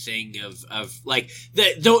anything of like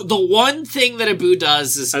the one thing that Abu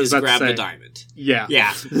does is grab the diamond. Yeah.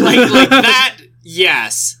 Like that.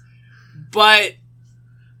 Yes, but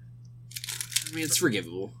I mean, it's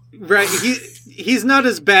forgivable. Right. He's not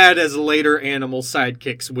as bad as later animal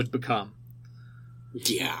sidekicks would become.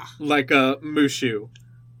 Yeah. Like Mushu.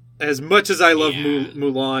 As much as I love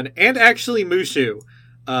Mulan, and actually Mushu,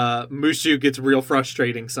 Mushu gets real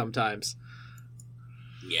frustrating sometimes.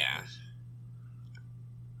 Yeah.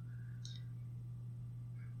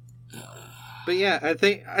 But yeah, I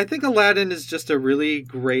think Aladdin is just a really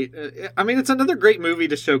great. I mean, it's another great movie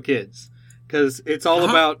to show kids because it's all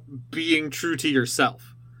about being true to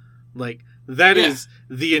yourself. Like that is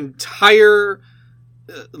the entire.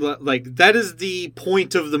 Like that is the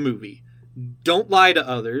point of the movie. Don't lie to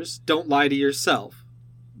others. Don't lie to yourself.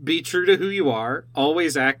 Be true to who you are.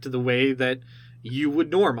 Always act the way that you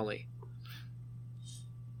would normally.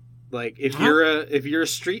 Like if you're a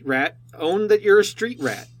street rat, own that you're a street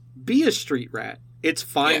rat. Be a street rat. It's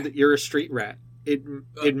fine that you're a street rat.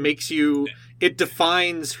 It makes you. It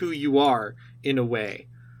defines who you are in a way.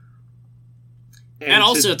 And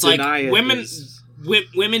also, it's like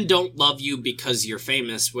women don't love you because you're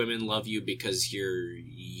famous. Women love you because you're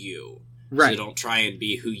you. Right. So don't try and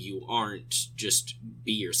be who you aren't. Just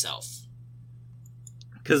be yourself.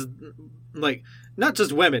 Because, like, not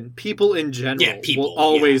just women, people in general will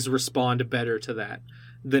always respond better to that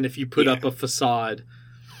than if you put up a facade.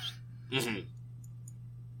 Mm-hmm.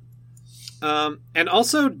 And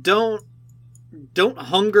also don't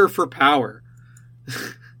hunger for power.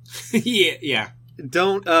 Yeah.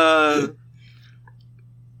 Don't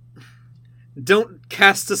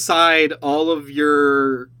cast aside all of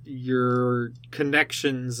your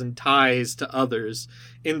connections and ties to others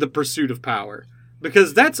in the pursuit of power,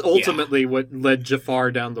 because that's ultimately what led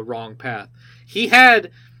Jafar down the wrong path. He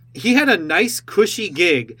had a nice cushy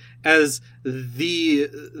gig as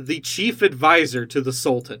the chief advisor to the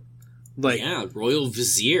Sultan. Like, Royal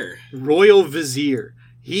Vizier.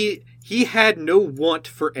 He had no want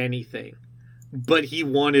for anything, but he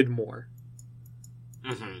wanted more.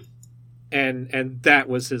 Mm-hmm. And that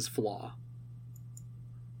was his flaw.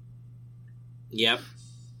 Yep.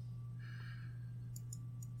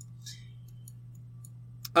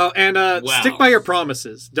 Oh, and stick by your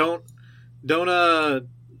promises. Don't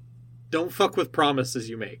fuck with promises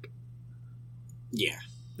you make. Yeah.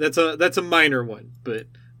 That's a minor one, but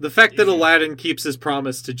the fact that Aladdin keeps his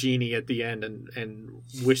promise to Genie at the end and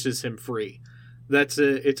wishes him free, it's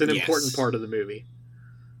an important part of the movie.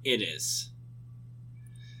 It is.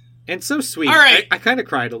 And so sweet. All right. I kind of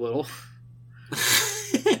cried a little.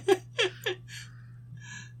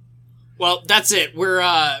 Well, that's it. We're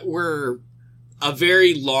a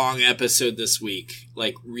very long episode this week,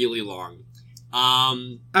 like really long. I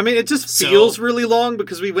mean, it just feels really long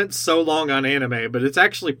because we went so long on anime, but it's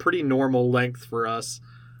actually pretty normal length for us.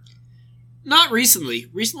 Not recently.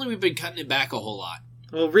 Recently, we've been cutting it back a whole lot.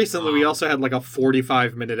 Well, recently we also had like a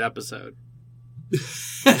 45-minute episode.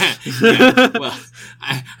 Well,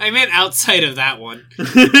 I meant outside of that one.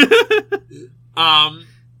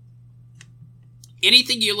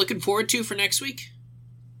 Anything you're looking forward to for next week?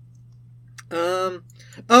 Oh,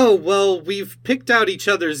 well, we've picked out each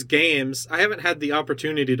other's games. I haven't had the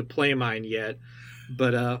opportunity to play mine yet,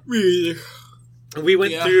 but me either. We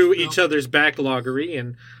went through each other's backloggery,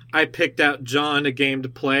 and I picked out John a game to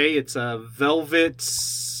play. It's a Velvet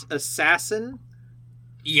Assassin.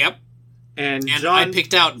 Yep. And And John, I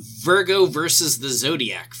picked out Virgo versus the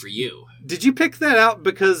Zodiac for you. did you pick that out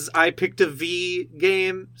because I picked a V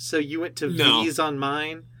game, so you went to No. V's on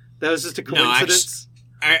mine? That was just a No, coincidence?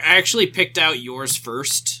 I actually picked out yours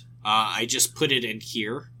first. I just put it in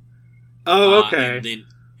here. Oh, okay.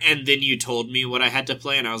 And then you told me what I had to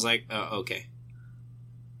play, and I was like, oh, okay.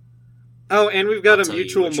 Oh, and we've got I'll a tell you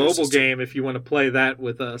mutual what yours mobile is too. game if you want to play that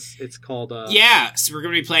with us. It's called... Yeah, so we're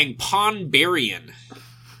going to be playing Pawnbarian.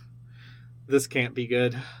 This can't be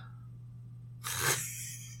good.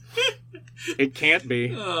 It can't be.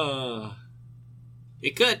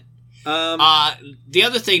 It could. The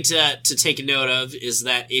other thing to take note of is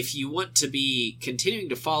that if you want to be continuing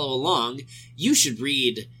to follow along, you should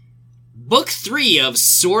read Book 3 of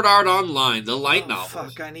Sword Art Online, the light novel.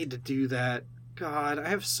 Fuck, I need to do that. God, I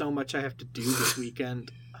have so much I have to do this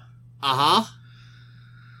weekend.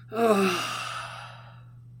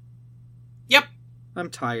 Yep. I'm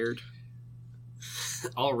tired.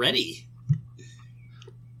 Already.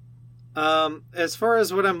 As far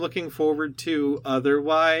as what I'm looking forward to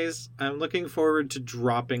otherwise, I'm looking forward to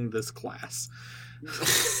dropping this class.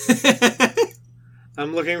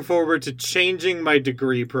 I'm looking forward to changing my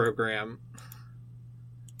degree program.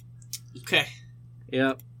 Okay.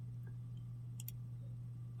 Yep.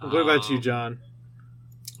 What about you, John?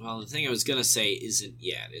 Well, the thing I was going to say isn't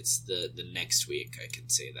yet. It's the next week I can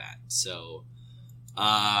say that. So,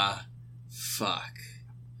 fuck.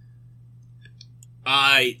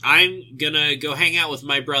 I'm gonna go hang out with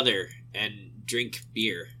my brother and drink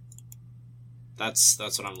beer. That's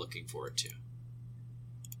what I'm looking forward to.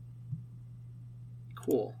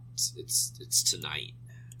 Cool. It's tonight,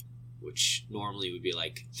 which normally would be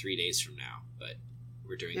like 3 days from now, but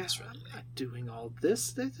we're doing this really I'm late. not doing all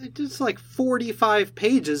this. It's like 45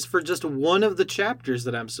 pages for just one of the chapters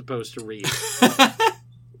that I'm supposed to read.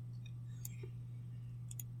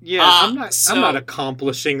 Yeah, I'm not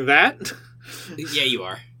accomplishing that. Yeah, you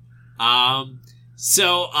are.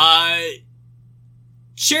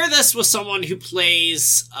 Share this with someone who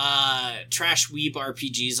plays trash weeb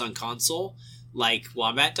RPGs on console, like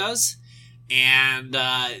Wombat does, and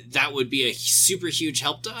that would be a super huge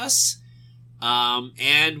help to us.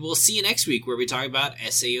 And we'll see you next week, where we talk about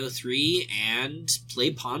SAO3 and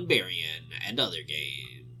play Pawnbarian and other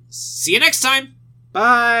games. See you next time!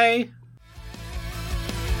 Bye!